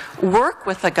legislature, work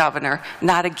with the governor,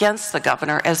 not against the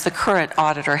governor, as the current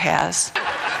auditor has.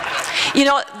 You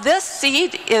know, this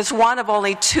seat is one of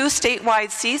only 2 statewide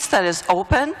seats that is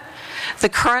open. The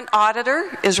current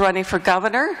auditor is running for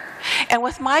governor, and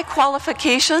with my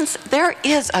qualifications, there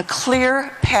is a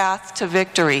clear path to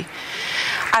victory.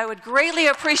 I would greatly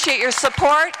appreciate your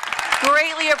support,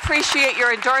 greatly appreciate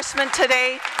your endorsement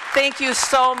today. Thank you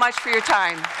so much for your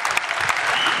time.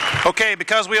 Okay,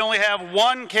 because we only have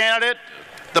one candidate,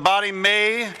 the body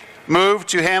may move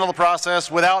to handle the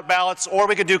process without ballots, or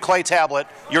we could do clay tablet,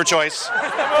 your choice.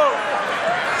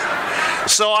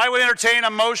 So I would entertain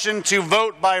a motion to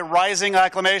vote by rising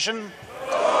acclamation.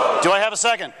 Do I have a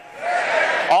second?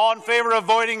 All in favor of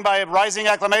voting by rising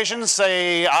acclamation,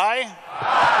 say aye.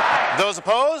 Aye. Those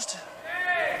opposed?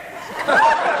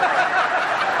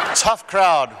 Tough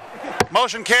crowd.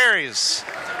 Motion carries.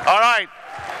 All right.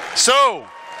 So,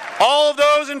 all of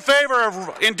those in favor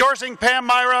of endorsing Pam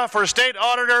Myra for state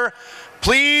auditor,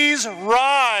 please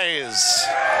rise.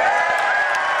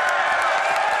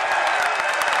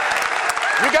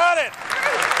 You got it.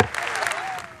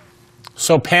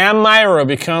 So Pam Myra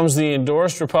becomes the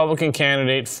endorsed Republican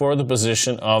candidate for the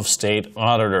position of state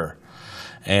auditor.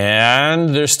 And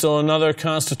there's still another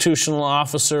constitutional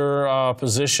officer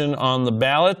position on the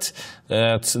ballot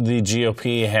that the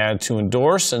GOP had to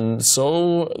endorse. And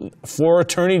so for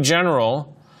Attorney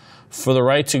General, for the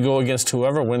right to go against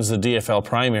whoever wins the DFL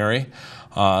primary,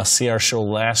 see our show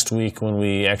last week when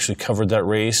we actually covered that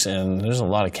race, and there's a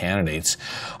lot of candidates.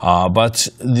 But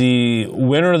the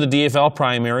winner of the DFL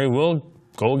primary will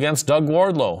go against Doug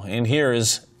Wardlow. And here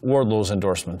is Wardlow's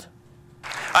endorsement.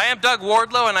 I am Doug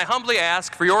Wardlow, and I humbly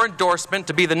ask for your endorsement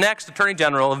to be the next Attorney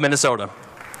General of Minnesota.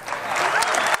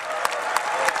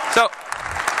 So,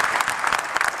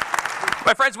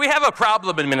 my friends, we have a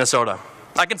problem in Minnesota.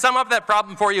 I can sum up that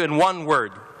problem for you in one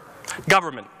word: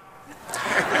 government.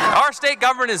 Our state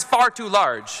government is far too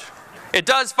large. It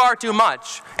does far too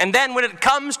much. And then when it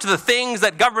comes to the things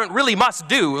that government really must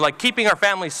do, like keeping our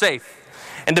families safe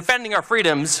and defending our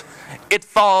freedoms, it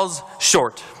falls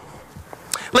short.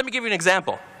 Let me give you an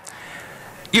example.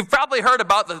 You've probably heard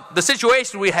about the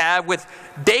situation we have with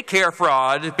daycare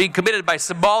fraud being committed by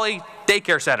Somali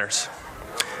daycare centers.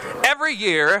 Every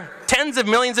year, tens of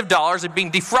millions of dollars are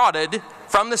being defrauded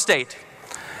from the state.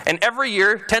 And every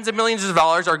year, tens of millions of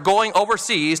dollars are going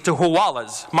overseas to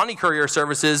Hawalas, money courier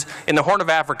services in the Horn of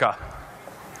Africa,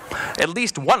 at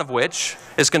least one of which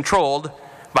is controlled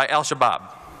by Al-Shabaab.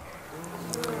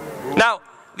 Now,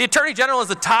 the Attorney General is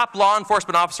the top law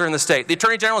enforcement officer in the state. The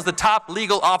Attorney General is the top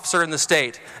legal officer in the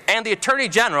state. And the Attorney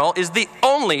General is the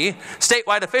only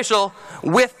statewide official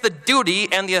with the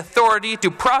duty and the authority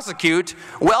to prosecute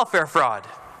welfare fraud.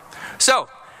 So,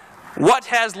 what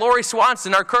has Lori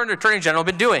Swanson, our current Attorney General,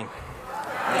 been doing?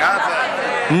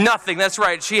 Nothing. Nothing, that's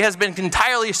right. She has been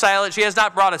entirely silent. She has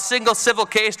not brought a single civil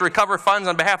case to recover funds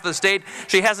on behalf of the state.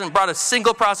 She hasn't brought a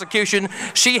single prosecution.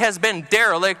 She has been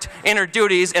derelict in her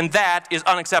duties, and that is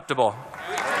unacceptable.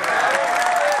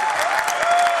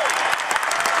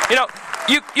 You know,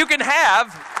 you can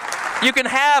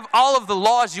have all of the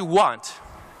laws you want,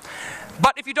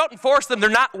 but if you don't enforce them, they're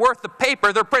not worth the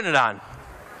paper they're printed on.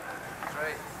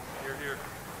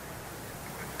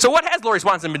 So what has Lori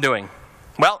Swanson been doing?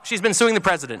 Well, she's been suing the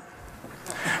president.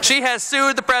 She has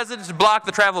sued the president to block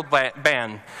the travel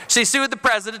ban. She sued the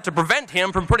president to prevent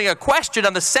him from putting a question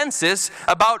on the census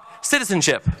about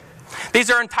citizenship.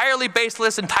 These are entirely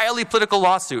baseless, entirely political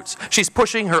lawsuits. She's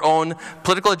pushing her own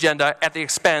political agenda at the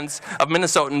expense of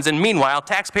Minnesotans, and meanwhile,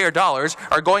 taxpayer dollars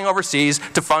are going overseas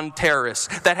to fund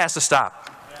terrorists. That has to stop.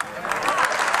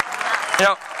 You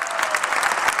know,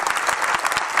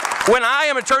 when I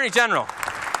am Attorney General,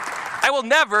 I will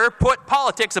never put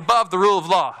politics above the rule of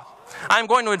law. I'm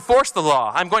going to enforce the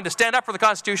law. I'm going to stand up for the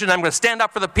Constitution. I'm going to stand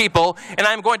up for the people. And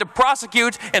I'm going to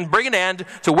prosecute and bring an end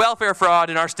to welfare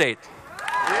fraud in our state.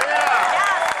 Yeah.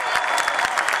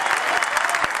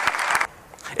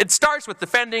 It starts with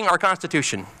defending our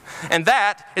Constitution. And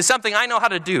that is something I know how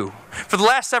to do. For the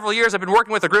last several years, I've been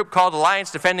working with a group called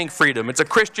Alliance Defending Freedom. It's a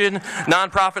Christian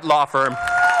nonprofit law firm.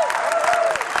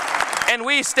 And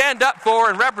we stand up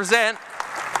for and represent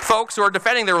folks who are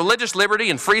defending their religious liberty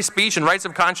and free speech and rights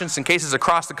of conscience in cases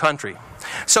across the country.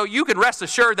 So you can rest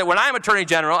assured that when I'm Attorney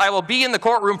General, I will be in the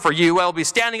courtroom for you. I will be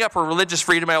standing up for religious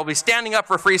freedom. I will be standing up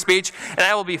for free speech. And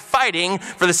I will be fighting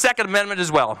for the Second Amendment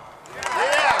as well.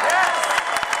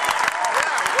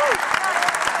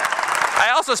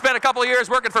 I also spent a couple of years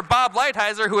working for Bob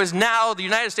Lighthizer, who is now the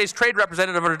United States Trade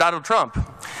Representative under Donald Trump.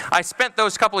 I spent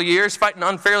those couple of years fighting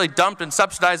unfairly dumped and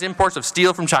subsidized imports of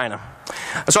steel from China.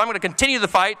 So I'm going to continue the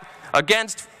fight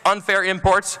against unfair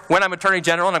imports when I'm Attorney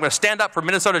General, and I'm going to stand up for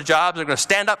Minnesota jobs. I'm going to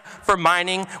stand up for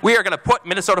mining. We are going to put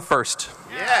Minnesota first.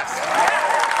 Yes.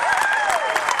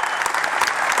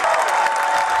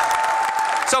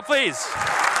 So please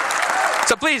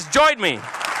join me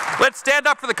Let's stand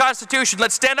up for the Constitution.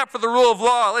 Let's stand up for the rule of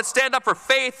law. Let's stand up for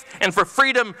faith and for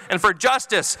freedom and for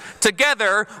justice.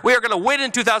 Together, we are going to win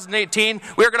in 2018.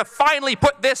 We are going to finally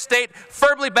put this state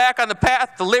firmly back on the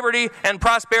path to liberty and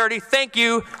prosperity. Thank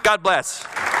you. God bless.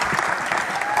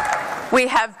 We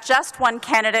have just one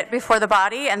candidate before the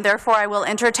body, and therefore I will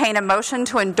entertain a motion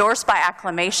to endorse by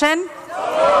acclamation.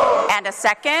 And a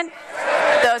second.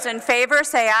 Those in favor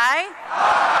say aye.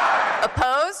 Aye.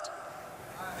 Opposed?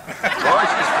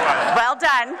 Well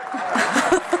done.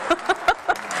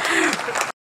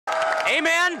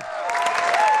 Amen.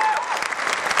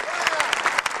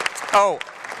 Oh,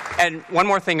 and one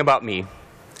more thing about me.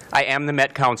 I am the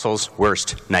Met Council's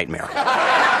worst nightmare.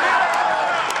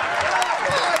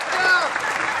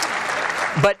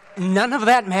 But none of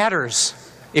that matters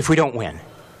if we don't win.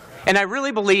 And I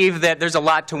really believe that there's a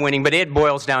lot to winning, but it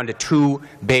boils down to two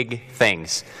big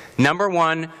things. Number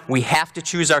one, we have to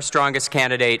choose our strongest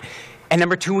candidate. And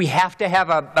number two, we have to have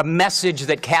a message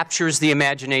that captures the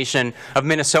imagination of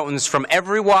Minnesotans from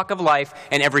every walk of life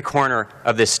and every corner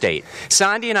of this state.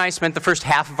 Sandy and I spent the first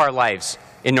half of our lives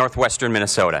in northwestern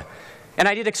Minnesota. And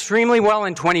I did extremely well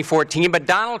in 2014, but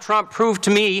Donald Trump proved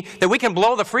to me that we can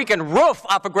blow the freaking roof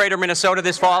off of greater Minnesota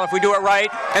this fall if we do it right,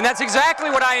 and that's exactly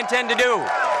what I intend to do.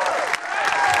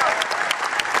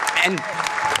 And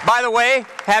by the way,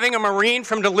 having a Marine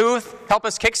from Duluth help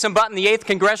us kick some butt in the 8th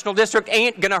Congressional District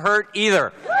ain't gonna hurt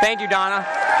either. Thank you, Donna.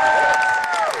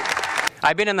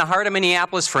 I've been in the heart of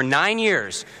Minneapolis for 9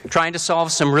 years trying to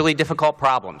solve some really difficult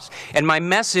problems. And my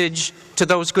message to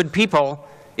those good people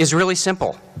is really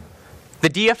simple. The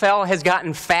DFL has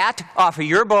gotten fat off of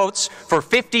your votes for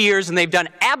 50 years, and they've done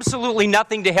absolutely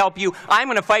nothing to help you. I'm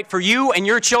going to fight for you and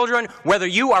your children, whether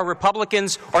you are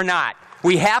Republicans or not.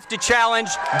 We have to challenge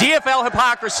DFL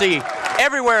hypocrisy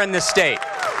everywhere in this state.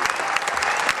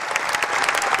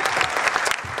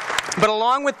 But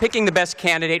along with picking the best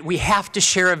candidate, we have to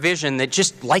share a vision that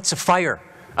just lights a fire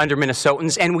under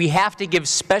Minnesotans, and we have to give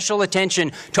special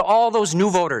attention to all those new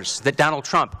voters that Donald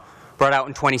Trump brought out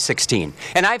in 2016.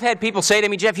 And I've had people say to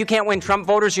me, Jeff, you can't win Trump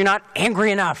voters, you're not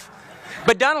angry enough.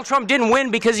 But Donald Trump didn't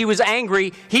win because he was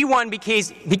angry. He won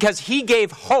because he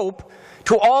gave hope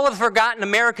to all of the forgotten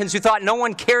Americans who thought no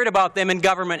one cared about them in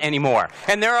government anymore.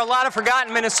 And there are a lot of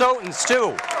forgotten Minnesotans,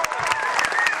 too.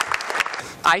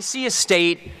 I see a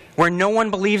state where no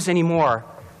one believes anymore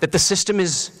that the system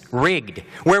is rigged,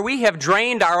 where we have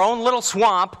drained our own little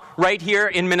swamp right here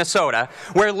in Minnesota,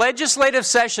 where legislative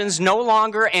sessions no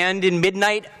longer end in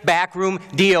midnight backroom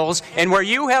deals, and where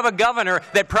you have a governor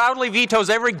that proudly vetoes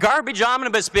every garbage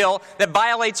omnibus bill that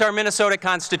violates our Minnesota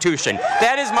Constitution.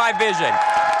 That is my vision.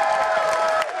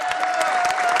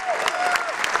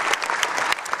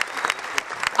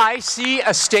 I see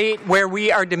a state where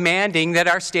we are demanding that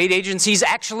our state agencies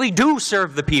actually do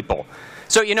serve the people.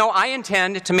 So, you know, I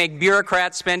intend to make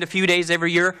bureaucrats spend a few days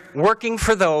every year working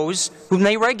for those whom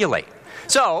they regulate.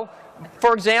 So,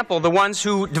 for example, the ones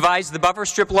who devised the buffer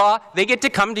strip law, they get to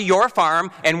come to your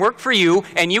farm and work for you,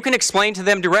 and you can explain to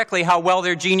them directly how well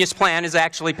their genius plan is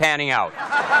actually panning out.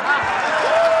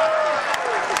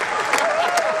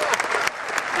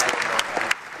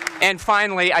 And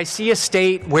finally, I see a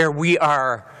state where we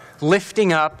are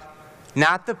lifting up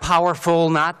not the powerful,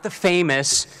 not the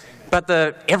famous, but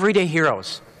the everyday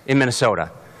heroes in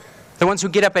Minnesota. The ones who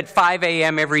get up at 5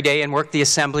 a.m. every day and work the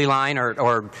assembly line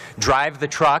or drive the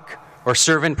truck or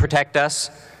serve and protect us.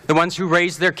 The ones who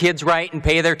raise their kids right and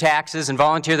pay their taxes and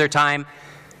volunteer their time.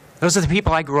 Those are the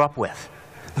people I grew up with.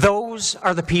 Those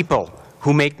are the people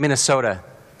who make Minnesota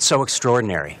so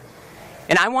extraordinary.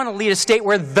 And I want to lead a state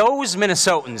where those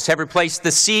Minnesotans have replaced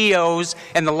the CEOs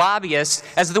and the lobbyists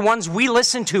as the ones we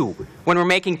listen to when we're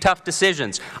making tough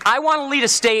decisions. I want to lead a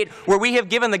state where we have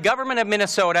given the government of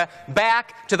Minnesota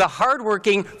back to the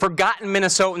hardworking, forgotten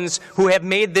Minnesotans who have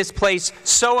made this place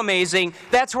so amazing.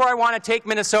 That's where I want to take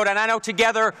Minnesota, and I know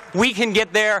together we can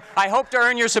get there. I hope to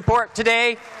earn your support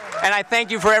today, and I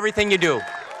thank you for everything you do.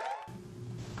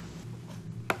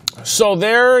 So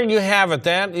there you have it.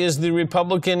 That is the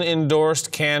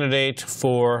Republican-endorsed candidate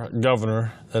for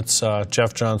governor. That's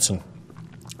Jeff Johnson.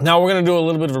 Now we're going to do a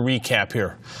little bit of a recap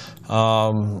here.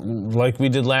 Like we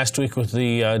did last week with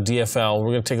the DFL,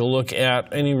 we're going to take a look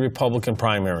at any Republican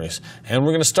primaries. And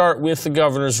we're going to start with the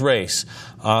governor's race.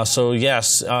 So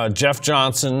yes, Jeff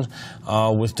Johnson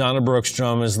with Donna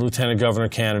Brookstrom as lieutenant governor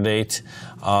candidate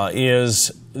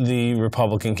is the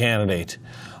Republican candidate.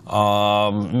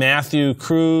 Matthew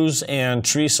Cruz and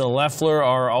Teresa Loeffler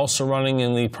are also running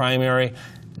in the primary.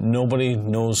 Nobody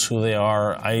knows who they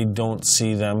are. I don't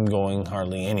see them going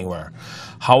hardly anywhere.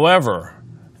 However,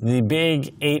 the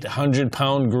big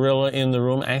 800-pound gorilla in the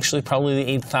room, actually probably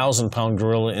the 8,000-pound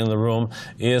gorilla in the room,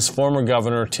 is former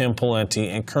Governor Tim Pawlenty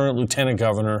and current Lieutenant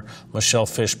Governor Michelle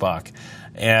Fischbach.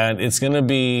 And it's going to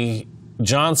be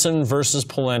Johnson versus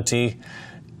Pawlenty,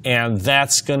 and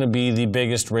that's going to be the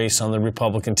biggest race on the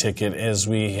Republican ticket as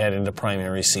we head into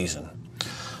primary season.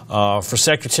 For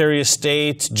Secretary of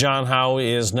State, John Howe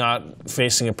is not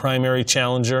facing a primary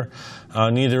challenger.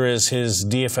 Neither is his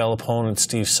DFL opponent,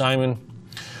 Steve Simon.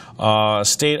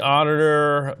 State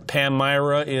Auditor Pam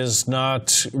Myra is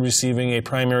not receiving a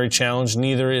primary challenge.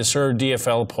 Neither is her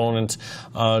DFL opponent,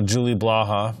 Julia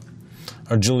Blaha.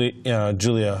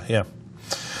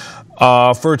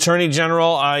 For Attorney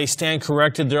General, I stand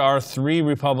corrected. There are 3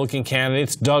 Republican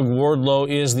candidates. Doug Wardlow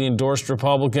is the endorsed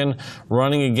Republican,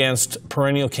 running against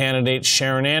perennial candidate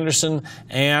Sharon Anderson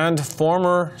and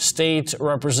former state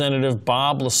representative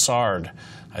Bob Lassard.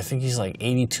 I think he's like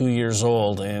 82 years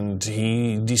old, and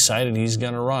he decided he's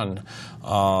going to run.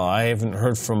 I haven't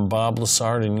heard from Bob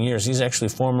Lassard in years. He's actually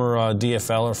a former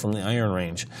DFLer from the Iron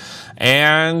Range.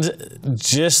 And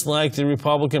just like the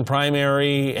Republican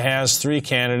primary has 3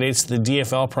 candidates, the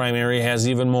DFL primary has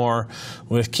even more,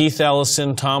 with Keith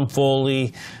Ellison, Tom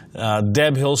Foley,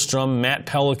 Deb Hillstrom, Matt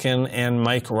Pelican, and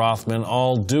Mike Rothman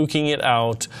all duking it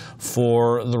out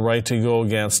for the right to go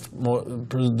against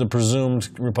the presumed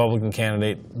Republican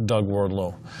candidate, Doug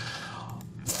Wardlow.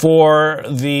 For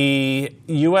the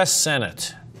U.S.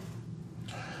 Senate,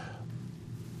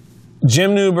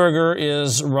 Jim Newberger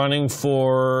is running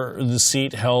for the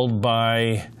seat held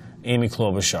by Amy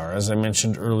Klobuchar, as I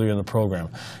mentioned earlier in the program.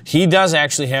 He does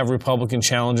actually have Republican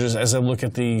challengers as I look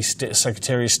at the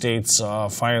Secretary of State's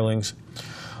filings.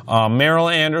 Merrill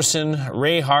Anderson,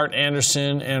 Ray Hart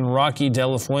Anderson, and Rocky De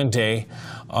La Fuente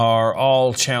are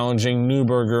all challenging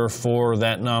Newberger for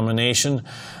that nomination,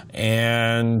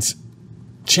 and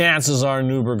chances are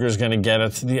Newberger's going to get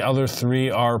it. The other 3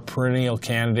 are perennial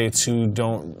candidates who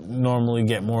don't normally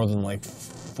get more than like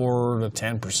 4 to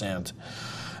 10%.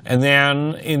 And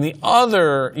then in the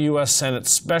other U.S. Senate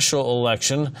special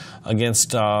election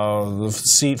against the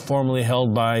seat formerly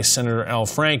held by Senator Al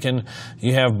Franken,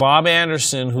 you have Bob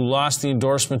Anderson, who lost the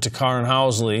endorsement to Karen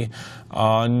Housley,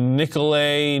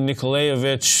 Nikolay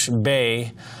Nikolaevich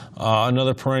Bay,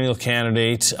 another perennial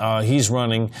candidate, he's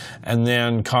running, and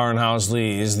then Karen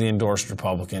Housley is the endorsed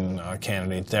Republican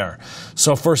candidate there.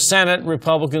 So for Senate,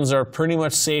 Republicans are pretty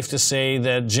much safe to say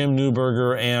that Jim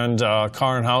Newberger and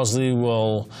Karen Housley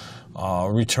will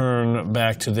return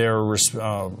back to their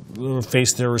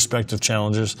face their respective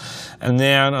challengers. And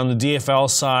then on the DFL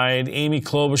side, Amy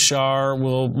Klobuchar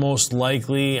will most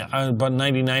likely, about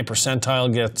 99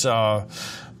 percentile,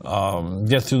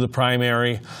 get through the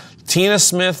primary. Tina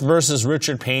Smith versus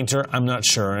Richard Painter, I'm not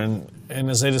sure. And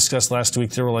as I discussed last week,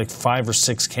 there were like 5 or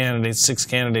 6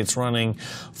 candidates running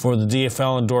for the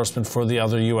DFL endorsement for the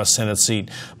other U.S. Senate seat.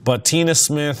 But Tina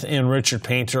Smith and Richard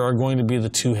Painter are going to be the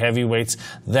 2 heavyweights.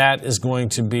 That is going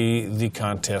to be the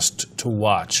contest to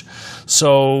watch.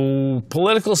 So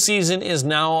political season is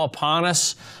now upon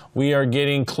us. We are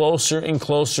getting closer and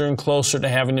closer and closer to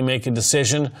having to make a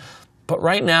decision. But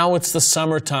right now it's the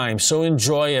summertime, so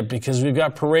enjoy it because we've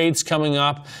got parades coming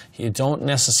up. You don't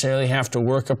necessarily have to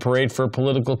work a parade for a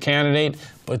political candidate,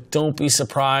 but don't be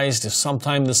surprised if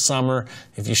sometime this summer,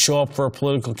 if you show up for a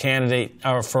political candidate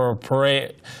or for a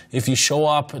parade, if you show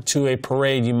up to a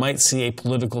parade, you might see a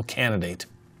political candidate.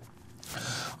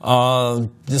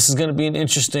 This is going to be an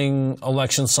interesting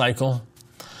election cycle.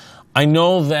 I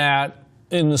know that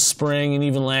in the spring and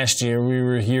even last year, we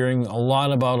were hearing a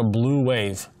lot about a blue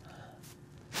wave.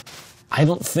 I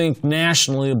don't think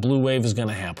nationally a blue wave is going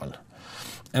to happen.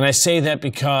 And I say that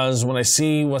because when I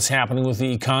see what's happening with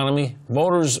the economy,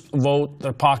 voters vote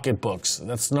their pocketbooks.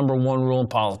 That's the #1 rule in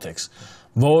politics.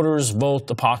 Voters vote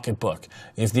the pocketbook.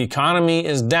 If the economy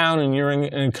is down and you're an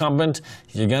incumbent,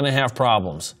 you're going to have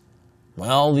problems.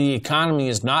 Well, the economy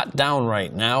is not down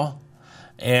right now.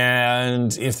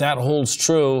 And if that holds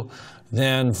true,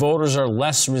 then voters are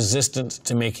less resistant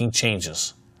to making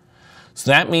changes. So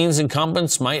that means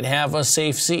incumbents might have a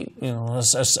safe seat,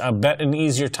 an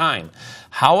easier time.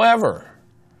 However,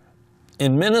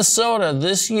 in Minnesota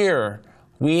this year,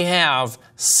 we have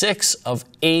 6 of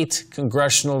 8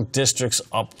 congressional districts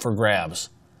up for grabs.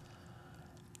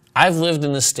 I've lived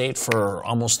in this state for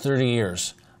almost 30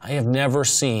 years. I have never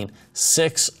seen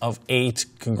 6 of 8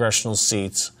 congressional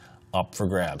seats up for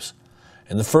grabs.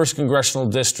 In the 1st congressional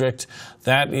district,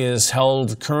 that is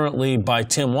held currently by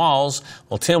Tim Walz.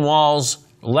 Well, Tim Walz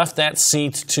left that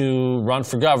seat to run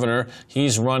for governor.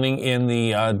 He's running in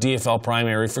the DFL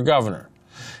primary for governor.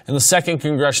 In the 2nd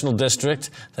congressional district,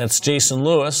 that's Jason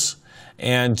Lewis.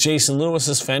 and Jason Lewis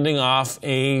is fending off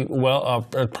a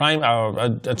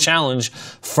challenge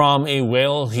from a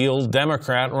well-heeled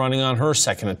Democrat running on her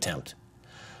second attempt,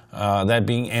 that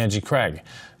being Angie Craig.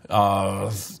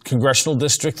 Congressional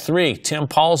District 3,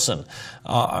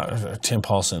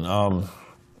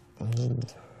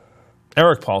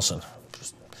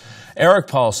 Eric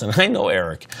Paulson, I know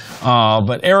Eric,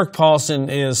 but Eric Paulson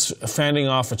is fending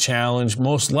off a challenge,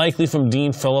 most likely from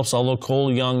Dean Phillips, although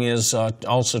Cole Young is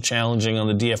also challenging on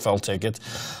the DFL ticket.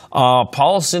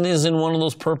 Paulson is in one of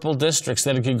those purple districts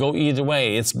that it could go either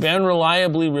way. It's been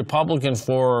reliably Republican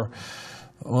for,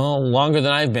 well, longer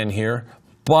than I've been here.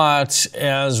 But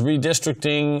as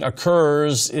redistricting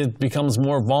occurs, it becomes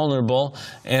more vulnerable,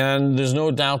 and there's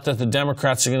no doubt that the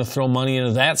Democrats are going to throw money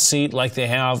into that seat like they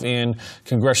have in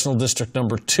Congressional District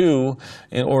number 2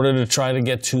 in order to try to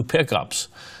get 2 pickups.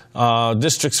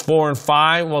 Districts 4 and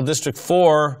 5, well, District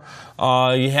 4,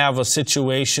 you have a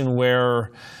situation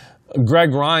where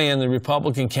Greg Ryan, the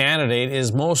Republican candidate,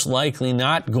 is most likely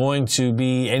not going to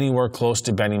be anywhere close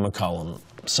to Benny McCollum.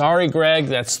 Sorry, Greg,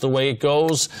 that's the way it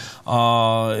goes. He's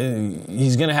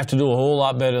going to have to do a whole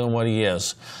lot better than what he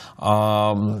is.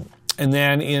 And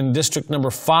then in District number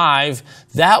 5,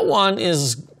 that one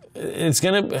is,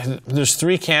 there's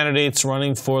 3 candidates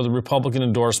running for the Republican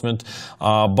endorsement,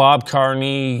 Bob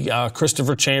Carney,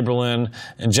 Christopher Chamberlain,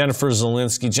 and Jennifer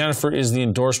Zielinski. Jennifer is the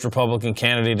endorsed Republican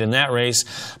candidate in that race,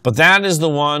 but that is the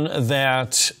one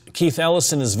that Keith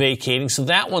Ellison is vacating, so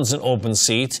that one's an open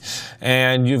seat.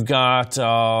 And you've got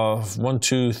 5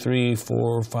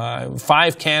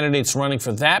 candidates running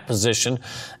for that position.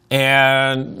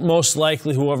 And most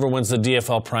likely whoever wins the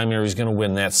DFL primary is going to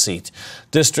win that seat.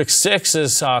 District 6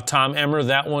 is Tom Emmer.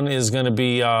 That one is going to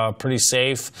be pretty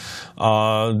safe.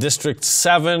 District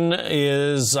 7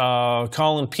 is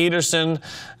Colin Peterson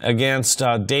against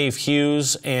Dave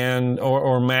Hughes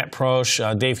or Matt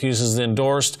Prosch. Dave Hughes is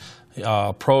endorsed.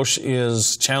 Prosch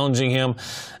is challenging him.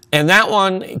 And that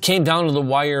one came down to the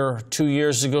wire 2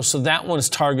 years ago, so that one is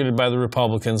targeted by the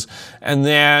Republicans. And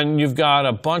then you've got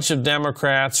a bunch of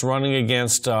Democrats running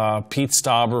against Pete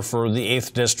Stauber for the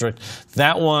 8th District.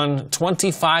 That one,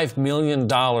 $25 million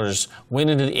went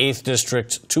into the 8th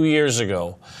District 2 years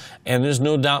ago. And there's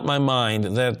no doubt in my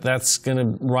mind that that's going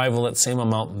to rival that same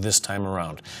amount this time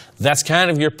around. That's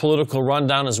kind of your political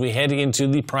rundown as we head into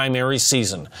the primary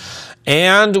season.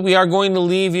 And we are going to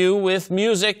leave you with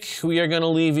music. We are going to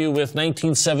leave you with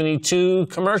 1972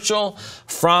 commercial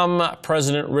from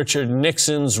President Richard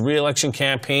Nixon's re-election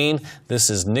campaign.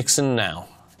 This is Nixon Now.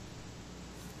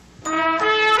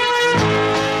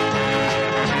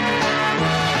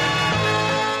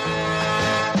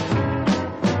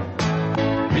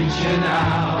 Reaching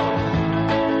out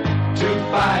to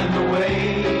find a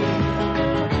way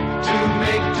to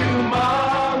make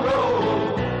tomorrow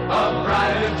a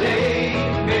brighter day,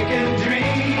 making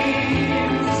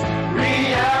dreams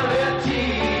reality.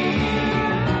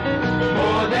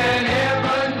 More than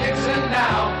ever, Nixon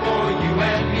now for you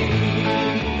and me.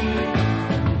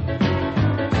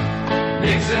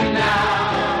 Nixon now,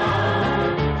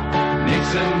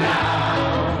 Nixon now.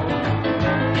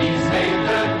 He's made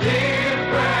the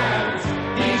difference.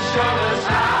 He's shown us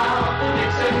how.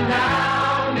 Nixon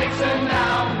now, Nixon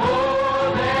now, more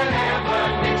than ever.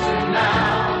 Nixon now.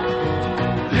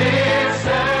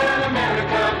 Listen,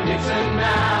 America, Nixon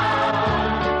now.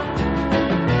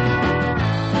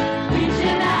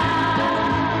 Reaching out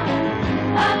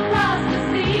across the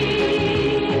sea,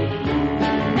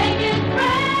 making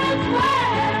friends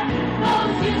where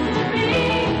those used to be.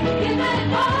 Giving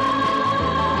hope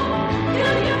to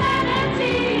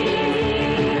humanity.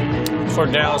 For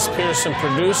Dallas Pearson,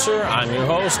 producer, I'm your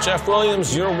host, Jeff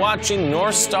Williams. You're watching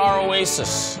North Star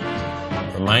Oasis,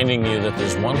 reminding you that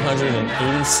there's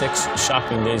 186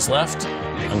 shopping days left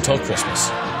until Christmas.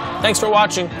 Thanks for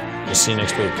watching. We'll see you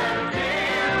next week.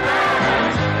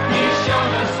 He's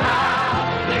shown us